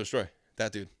from Please Don't Destroy.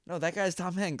 That dude. No, that guy's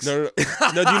Tom Hanks. No.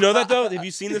 No, do you know that though? Have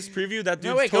you seen this preview? That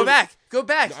dude. No, wait, go back. Go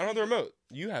back. I don't have the remote.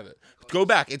 You have it. Go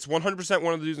back. It's 100%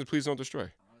 one of the dudes in Please Don't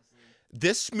Destroy.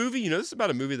 This movie, you know, this is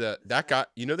about a movie that got,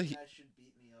 you know,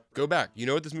 go back. You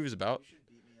know what this movie's about?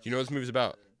 You know what this movie's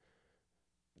about?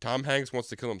 Tom Hanks wants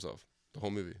to kill himself. The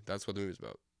whole movie. That's what the movie's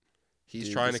about. He's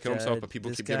Dude, trying this to kill himself, guy- but people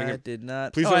this keep giving guy him. Did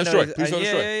not. Please Oh, don't I know destroy. he's- Please don't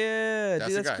yeah, destroy. Yeah. That's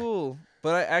Dude, the that's guy. cool.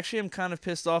 But I actually am kind of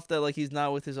pissed off that like he's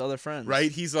not with his other friends. Right?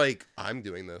 He's like, I'm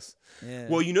doing this. Yeah.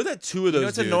 Well, you know that two of those You know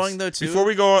what's dudes. annoying, though, too? Before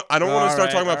we go on, I don't want to start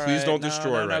talking about All Please right. Don't No,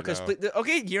 Destroy right 'cause now.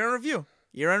 okay, year-end review.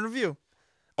 Year-end review.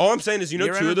 All I'm saying is, you know,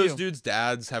 Year-end two of those review. dudes'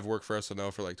 dads have worked for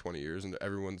SNL for like 20 years, and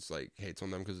everyone's like hates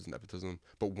on them because it's nepotism.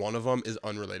 But one of them is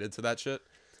unrelated to that shit.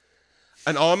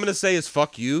 And all I'm gonna say is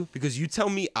fuck you, because you tell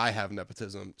me I have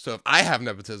nepotism. So if I have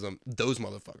nepotism, those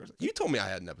motherfuckers. You told me I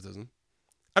had nepotism.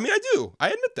 I mean, I do. I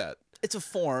admit that. It's a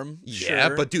form. Yeah,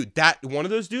 sure. but dude, that one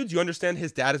of those dudes, you understand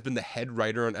his dad has been the head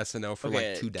writer on SNL for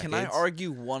like 2 decades. Can I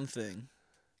argue one thing?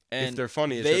 And if they're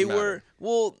funny, it they shouldn't were matter.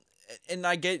 well, and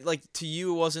I get like to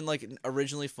you it wasn't like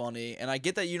originally funny, and I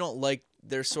get that you don't like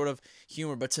their sort of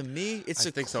humor, but to me it's I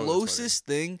the think some of it's funny. closest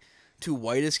thing to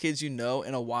Whitest Kids You Know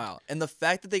in a while. And the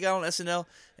fact that they got on SNL,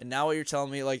 and now what you're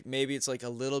telling me, like maybe it's like a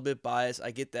little bit biased.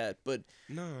 I get that, but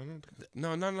No, I don't think that.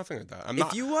 No, nothing like that. I'm if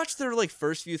not. you watch their like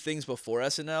first few things before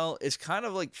SNL, it's kind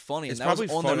of like funny. It's and that probably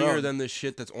was on their funnier own. than the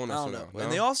shit that's on I don't SNL. know. No?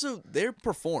 And they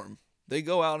perform. They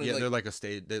go out and Yeah, like they're like a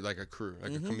stage. They're like a crew,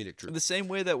 like a comedic troupe. the same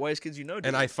way that Whitest Kids You Know do.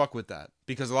 And I fuck with that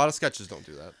because a lot of sketches don't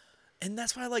do that. And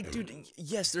that's why, like, dude,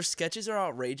 yes, their sketches are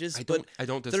outrageous, I but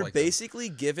don't they're dislike them. basically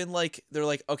given like they're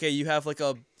like, okay, you have like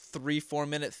a 3-4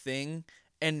 minute thing,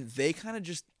 and they kind of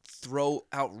just throw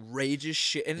outrageous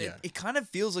shit, and Yeah. it kind of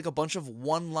feels like a bunch of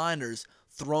one-liners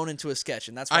thrown into a sketch,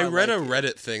 and that's why I read like a it.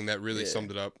 Reddit thing that really Yeah.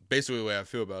 summed it up. Basically, the way I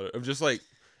feel about it, of just like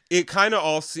it kind of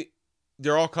all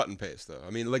they're all cut and paste though.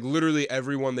 I mean, like literally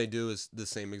everyone they do is the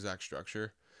same exact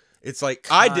structure. It's like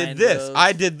I did Kind this, of.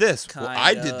 I did this, well,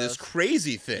 I Kind did this of.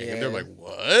 crazy thing, and they're Yeah. like,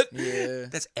 "What?" Yeah.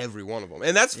 That's every one of them,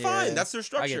 and that's fine. Yeah. That's their I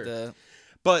structure. get that.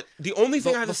 But the only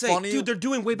thing The- I have to the say, funny- dude, they're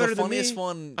doing way better the than me. funniest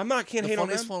one. I'm not can't The hate on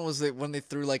them. funniest one was that when they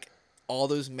threw like all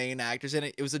those main actors in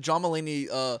it. It was a John Mulaney.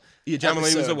 Yeah, John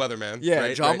Mulaney was a episode. wearerman. Yeah,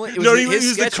 right, John right. Mulaney- it was No, his he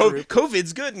was the sketch group.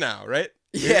 COVID's good now, right?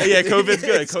 Yeah. yeah, COVID's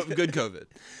good. It's Good COVID.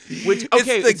 Which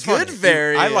okay, it's the good funny.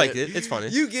 variant. I like it. It's funny.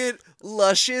 You get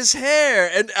luscious hair,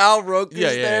 and Al Roker's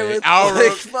there with Al like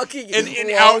Roker- fucking and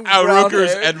long Al brown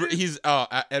Roker's hair. Edward. He's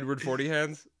Edward 40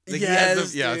 Hands. Like, he Yes,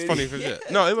 has yeah, it's dude. funny for shit.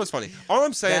 No, it was funny. All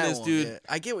I'm saying That is, one, dude, yeah.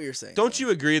 I get what you're saying. don't though. you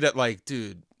agree that like,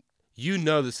 dude, you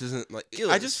know this isn't like.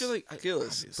 I just feel like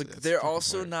Gillis, obviously, but that's they're fucking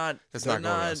also weird. not. That's they're not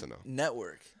going not to SNL.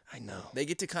 network. I know. They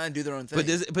get to kind of do their own thing.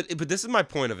 But this is my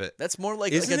point of it. That's more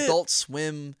like Isn't it- Adult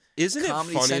Swim, Isn't it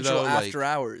Comedy funny Central though? After Like,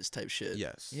 Hours type shit.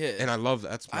 yes. Yeah. And I love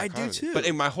that. That's my I do comedy. too.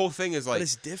 But my whole thing is like, But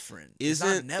it's different. It's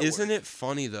not isn't network. it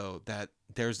funny though that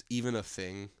there's even a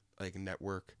thing like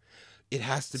network? It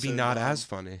has to be So not dumb. as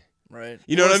funny. Right.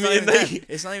 You know what I it's not mean? even Like,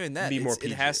 that. It's not even that. be more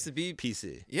It has PG. to be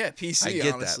PC. Yeah, PC. I get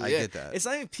that. honestly, I yeah. get that. It's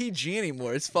not even PG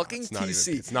anymore. It's fucking It's not PC.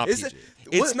 even. It's not Is PG. it-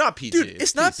 It's what- not PG. Dude,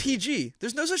 it's not PC. PG.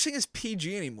 There's no such thing as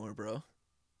PG anymore, bro.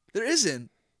 There isn't.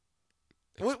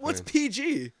 What's Explain.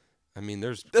 PG? I mean,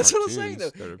 there's. That's what I'm saying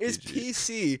though. cartoons that are It's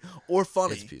PG. PC or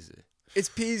funny. It's PC. It's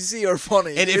PC or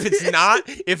funny. And if it's not,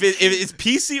 if it's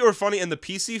PC or funny, and the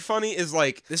PC funny is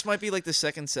like, This might be like the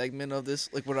second segment of this,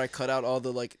 like where I cut out all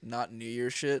the like not New Year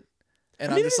shit,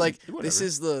 and I mean, I'm just it is- like, this whatever.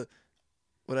 is the.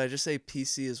 What did I just say?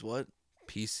 PC is what?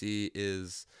 PC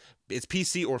is. It's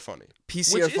PC or funny.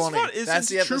 PC Which or is funny. fun- is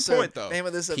That's a the true episode. point, though. Name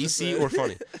of this episode. PC or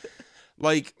funny.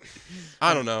 Like,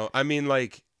 I don't know. I mean,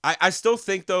 like, I still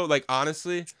think though, like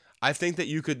honestly, I think that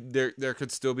you could there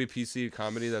could still be PC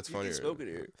comedy that's You can funnier. smoke it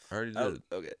here. I already Oh, did.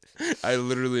 okay. I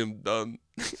literally am done.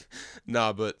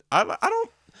 Nah, but I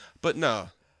don't. But no,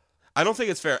 I don't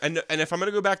think it's fair. And if I'm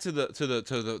gonna go back to the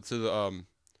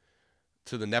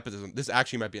nepotism, this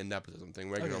actually might be a nepotism thing.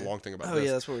 We're making Okay. a long thing about Oh this.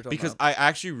 yeah, that's what we're talking Because about. I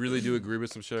actually really do agree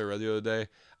with some shit I read the other day.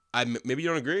 Maybe you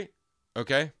don't agree.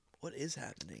 Okay. What is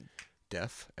happening?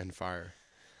 Death and fire.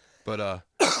 But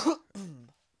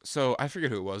so I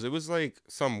forget who it was. It was like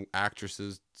some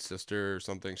actress's sister or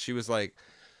something. She was like,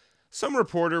 some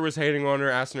reporter was hating on her,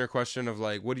 asking her a question of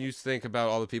like, what do you think about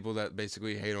all the people that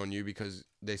basically hate on you because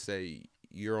they say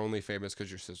you're only famous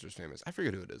because your sister's famous? I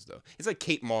forget who it is though. It's like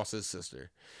Kate Moss's sister.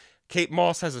 Kate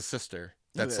Moss has a sister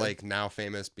that's Okay. like now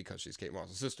famous because she's Kate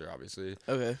Moss's sister, obviously.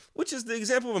 Okay. Which is the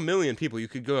example of a million people. You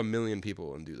could go a million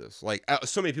people and do this. Like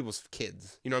so many people's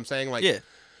kids. You know what I'm saying? Like, Yeah.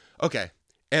 okay.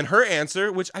 And her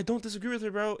answer, which I don't disagree with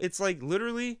her, bro. It's like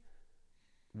literally,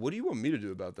 what do you want me to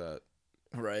do about that?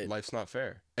 Right. Life's not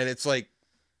fair. And it's like,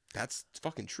 that's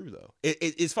fucking true though.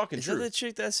 It's fucking Is true. that the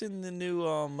chick that's in the new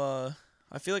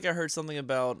I feel like I heard something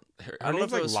about Her I don't know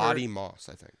name's if it like was Lottie her. Moss,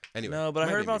 I think. Anyway. No, but I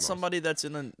might heard be about Moss. somebody that's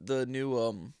in the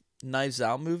new Knives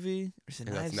Out movie. Is it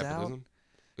And that's Knives Out? nepotism?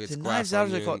 Is It's it Glass Knives Out or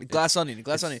is it Onion. called Glass Onion?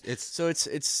 Glass it's- Onion. It's So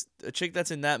it's a chick that's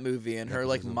in that movie, and her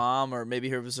like Nepotism. mom or maybe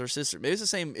her was her sister. Maybe it's the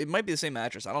same. It might be the same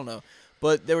actress. I don't know.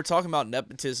 But they were talking about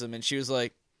nepotism, and she was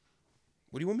like,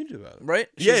 what do you want me to do about it? right?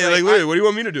 She Yeah, was yeah, like, literally, what do you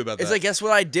want me to do about that? it's like guess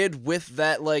what I did with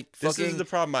that like this fucking. is the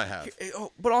problem I have.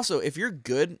 Oh, but also, if you're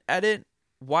good at it,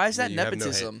 why is Yeah, that you have no hate.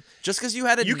 nepotism? Just because you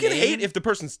had a You can name? hate if the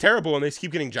person's terrible and they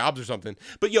keep getting jobs or something.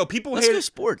 But yo, people Let's hate go it.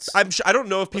 sports. I don't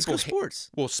know if Let's people go sports.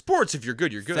 Well, sports, if you're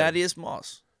good, you're good. Thaddeus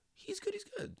Moss, He's good. He's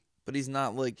good. but he's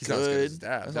not like He's good. not as good as his dad.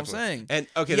 That's what I'm definitely. saying. And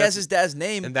okay, He that's, has his dad's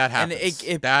name, and that happens.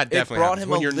 it that definitely brought happens. him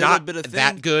When a you're little not bit of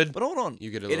that thing, good, But hold on, you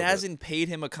get a it little bit. hasn't paid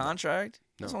him a contract.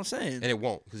 That's No. what I'm saying. And it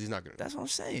won't because he's not good. That's what I'm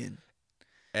saying.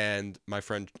 And my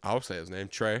friend, I'll say his name,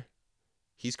 Trey.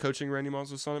 He's coaching Randy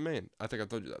Moss's son in Maine. I think I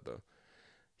told you that though.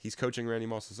 He's coaching Randy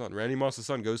Moss's son. Randy Moss's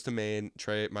son goes to Maine.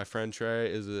 Trey, my friend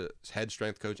Trey, is a head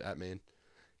strength coach at Maine.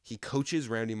 He coaches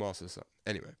Randy Moss's son.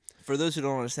 Anyway. For those who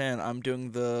don't understand, I'm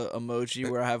doing the emoji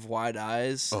where I have wide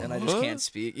eyes and I just Uh-huh. can't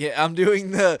speak. Yeah, I'm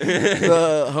doing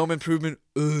the Home Improvement.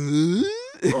 Yeah,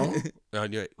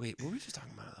 wait, what were we just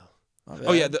talking about though? My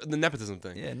Oh yeah, bad. the nepotism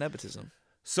thing. Yeah, nepotism.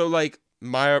 So like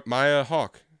Maya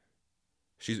Hawke,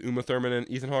 she's Uma Thurman and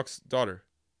Ethan Hawke's daughter.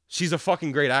 She's a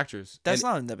fucking great actress. That's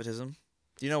And not nepotism.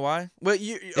 Do you know why? Well,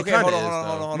 you it okay? kinda Hold on, is, hold on, though.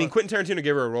 hold on. I mean, Quentin Tarantino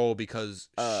gave her a role because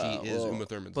she is well, Uma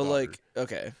Thurman's but daughter. like,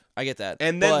 okay, I get that.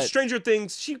 And then but Stranger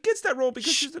Things, she gets that role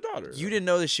because she's the daughter. you didn't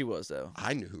know that she was though.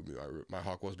 I knew who my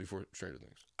Hawk was before Stranger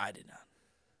Things. I did not.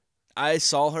 I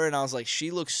saw her and I was like,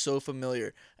 she looks so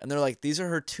familiar. And they're like, these are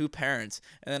her two parents.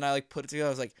 And then I like put it together.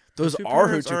 I was like, those are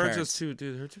her two aren't parents. just two,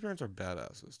 dude. Her two parents are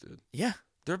badasses, dude. Yeah.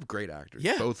 They're great actors.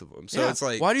 Yeah. Both of them. So Yeah. it's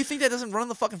like, why do you think that doesn't run in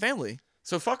the fucking family?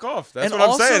 so fuck off. That's and what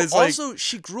also, I'm saying. It's like, also,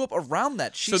 she grew up around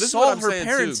that. She so this is saw what I'm her saying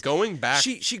parents. too. Going back,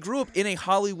 She grew up in a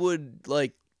Hollywood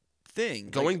like thing.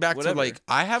 going like, back whatever. to like,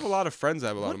 I have a lot of friends that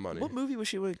have a lot what, of money. What movie was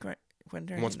she with Quentin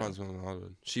Tarantino? Once Upon a Time in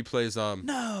Hollywood. She plays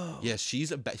No. Yeah,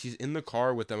 she's in the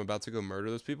car with them about to go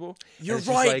murder those people. You're and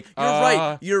she's right. like, You're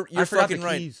right. You're I forgot fucking the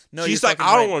right. keys. No, she's you're like,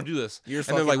 fucking I don't right. want to do this. You're and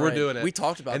fucking they're like, we're right. doing it. We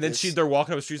talked about and then this. they're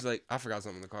walking up the street. She's like, I forgot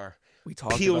something in the car. We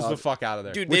talked Peels about the fuck out of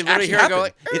there. Dude, Which they literally actually hear her go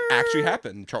happened. like, It actually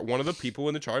happened. One of the people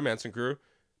in the Charlie Manson crew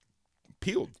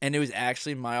peeled. And it was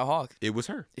actually Maya Hawke. It was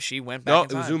her. She went back No, in it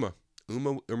time. was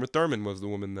Uma. Uma Thurman was the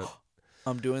woman that.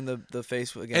 I'm doing the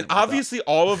face again. And obviously,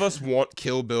 all of us want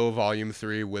Kill Bill Volume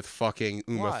 3 with fucking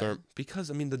Uma Why? Thurman because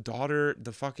I mean the daughter,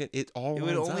 the fucking it all. it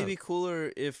would lines only up. be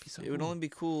cooler if so it would cool. only be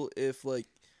cool if like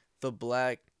the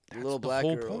little the black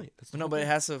whole girl. point. That's the No, whole but it point.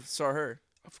 has to star her,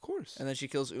 Of course. and then she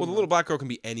kills Uma. Well, the little black girl can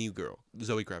be any girl.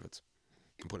 Zoe Kravitz.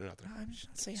 I'm putting it out there. I'm just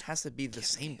not saying it has to be the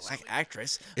same black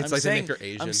actress. It's I'm like they saying, make her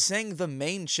Asian. I'm saying the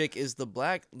main chick is the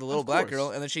little Of black course. girl,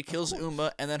 and then she kills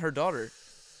Uma, and then her daughter.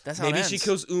 That's how Maybe it she ends.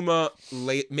 kills Uma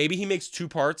late. Maybe he makes two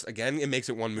parts. Again, it makes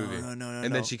it one movie. No,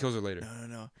 and then she kills her later.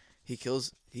 No. He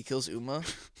kills Uma.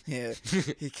 Yeah.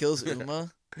 He kills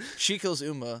Uma. She kills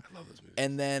Uma. I love this movie.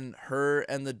 And then her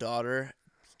and the daughter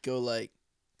go like,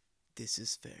 this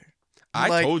is fair. I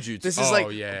Like, told you. This is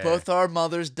like yeah. both our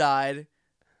mothers died.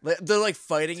 They're like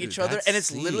fighting Dude, each other, that and it's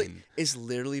scene.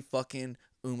 literally fucking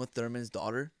Uma Thurman's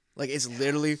daughter. Like it's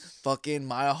literally fucking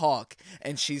Maya Hawke,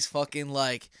 and she's fucking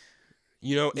like,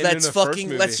 You know, and in let's the first fucking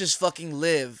movie, let's just fucking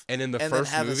live. and in the and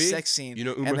first then have movie, a sex scene. you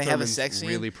know, Uma and they have a Thurman's sex scene,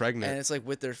 really pregnant. and it's like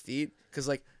with their feet, because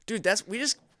like, dude,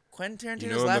 Quentin Tarantino's You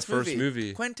know, in the last first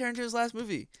movie- Quentin Tarantino's last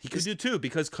movie. He could do two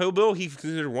because Kill Bill he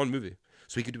considered one movie,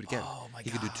 so he could do it again. Oh my god.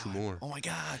 He could do two more. Oh my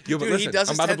god. Yo, but Dude, listen, he does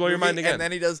I'm his about to 10th blow your mind movie, again. And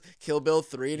then he does Kill Bill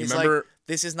 3, and You he's remember- like,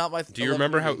 "This is not my." Do you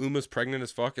remember how Uma's pregnant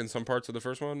as fuck in some parts of the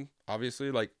first one?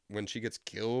 Obviously, like when she gets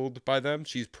killed by them,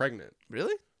 she's pregnant.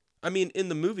 Really? I mean, in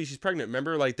the movie, she's pregnant.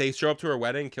 Remember, like they show up to her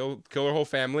wedding, kill her whole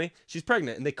family. She's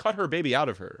pregnant, and they cut her baby out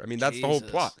of her. I mean, that's the whole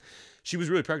Jesus. plot. She was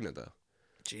really pregnant though,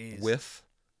 Jeez. with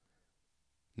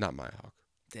not Maya Hawke.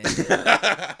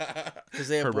 Because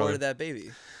they Her aborted brother. that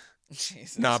baby.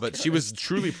 Jesus Nah, but she was Christ.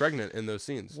 truly pregnant in those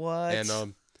scenes. What?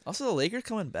 And Also, the Lakers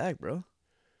coming back, bro.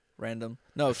 Random.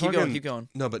 No, keep fucking- going. Keep going.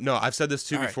 no, I've said this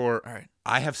too All right, before. All right.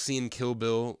 I have seen Kill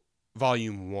Bill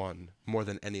Volume 1 more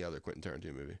than any other Quentin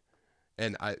Tarantino movie.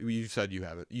 And you said you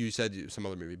haven't. You said some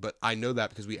other movie, but I know that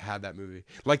because we had that movie.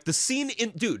 Like the scene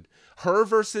in, dude, her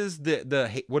versus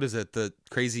the what is it, the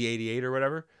Crazy 88 or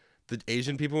whatever, the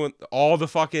Asian people, and all the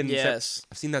fucking. Yes.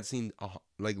 I've seen that scene,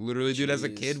 like literally, dude. As a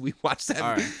Jeez. kid, we watched that.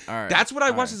 All movie. right. All right. That's what I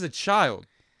all watched right. as a child.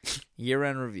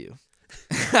 Year-end review.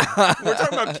 We're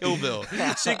talking about Kill Bill.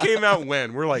 Shit came out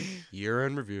when? We're like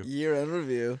year-end review. Year-end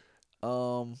review.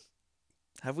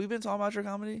 Have we been talking about your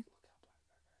comedy?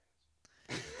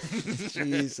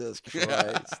 Jesus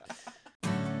Christ.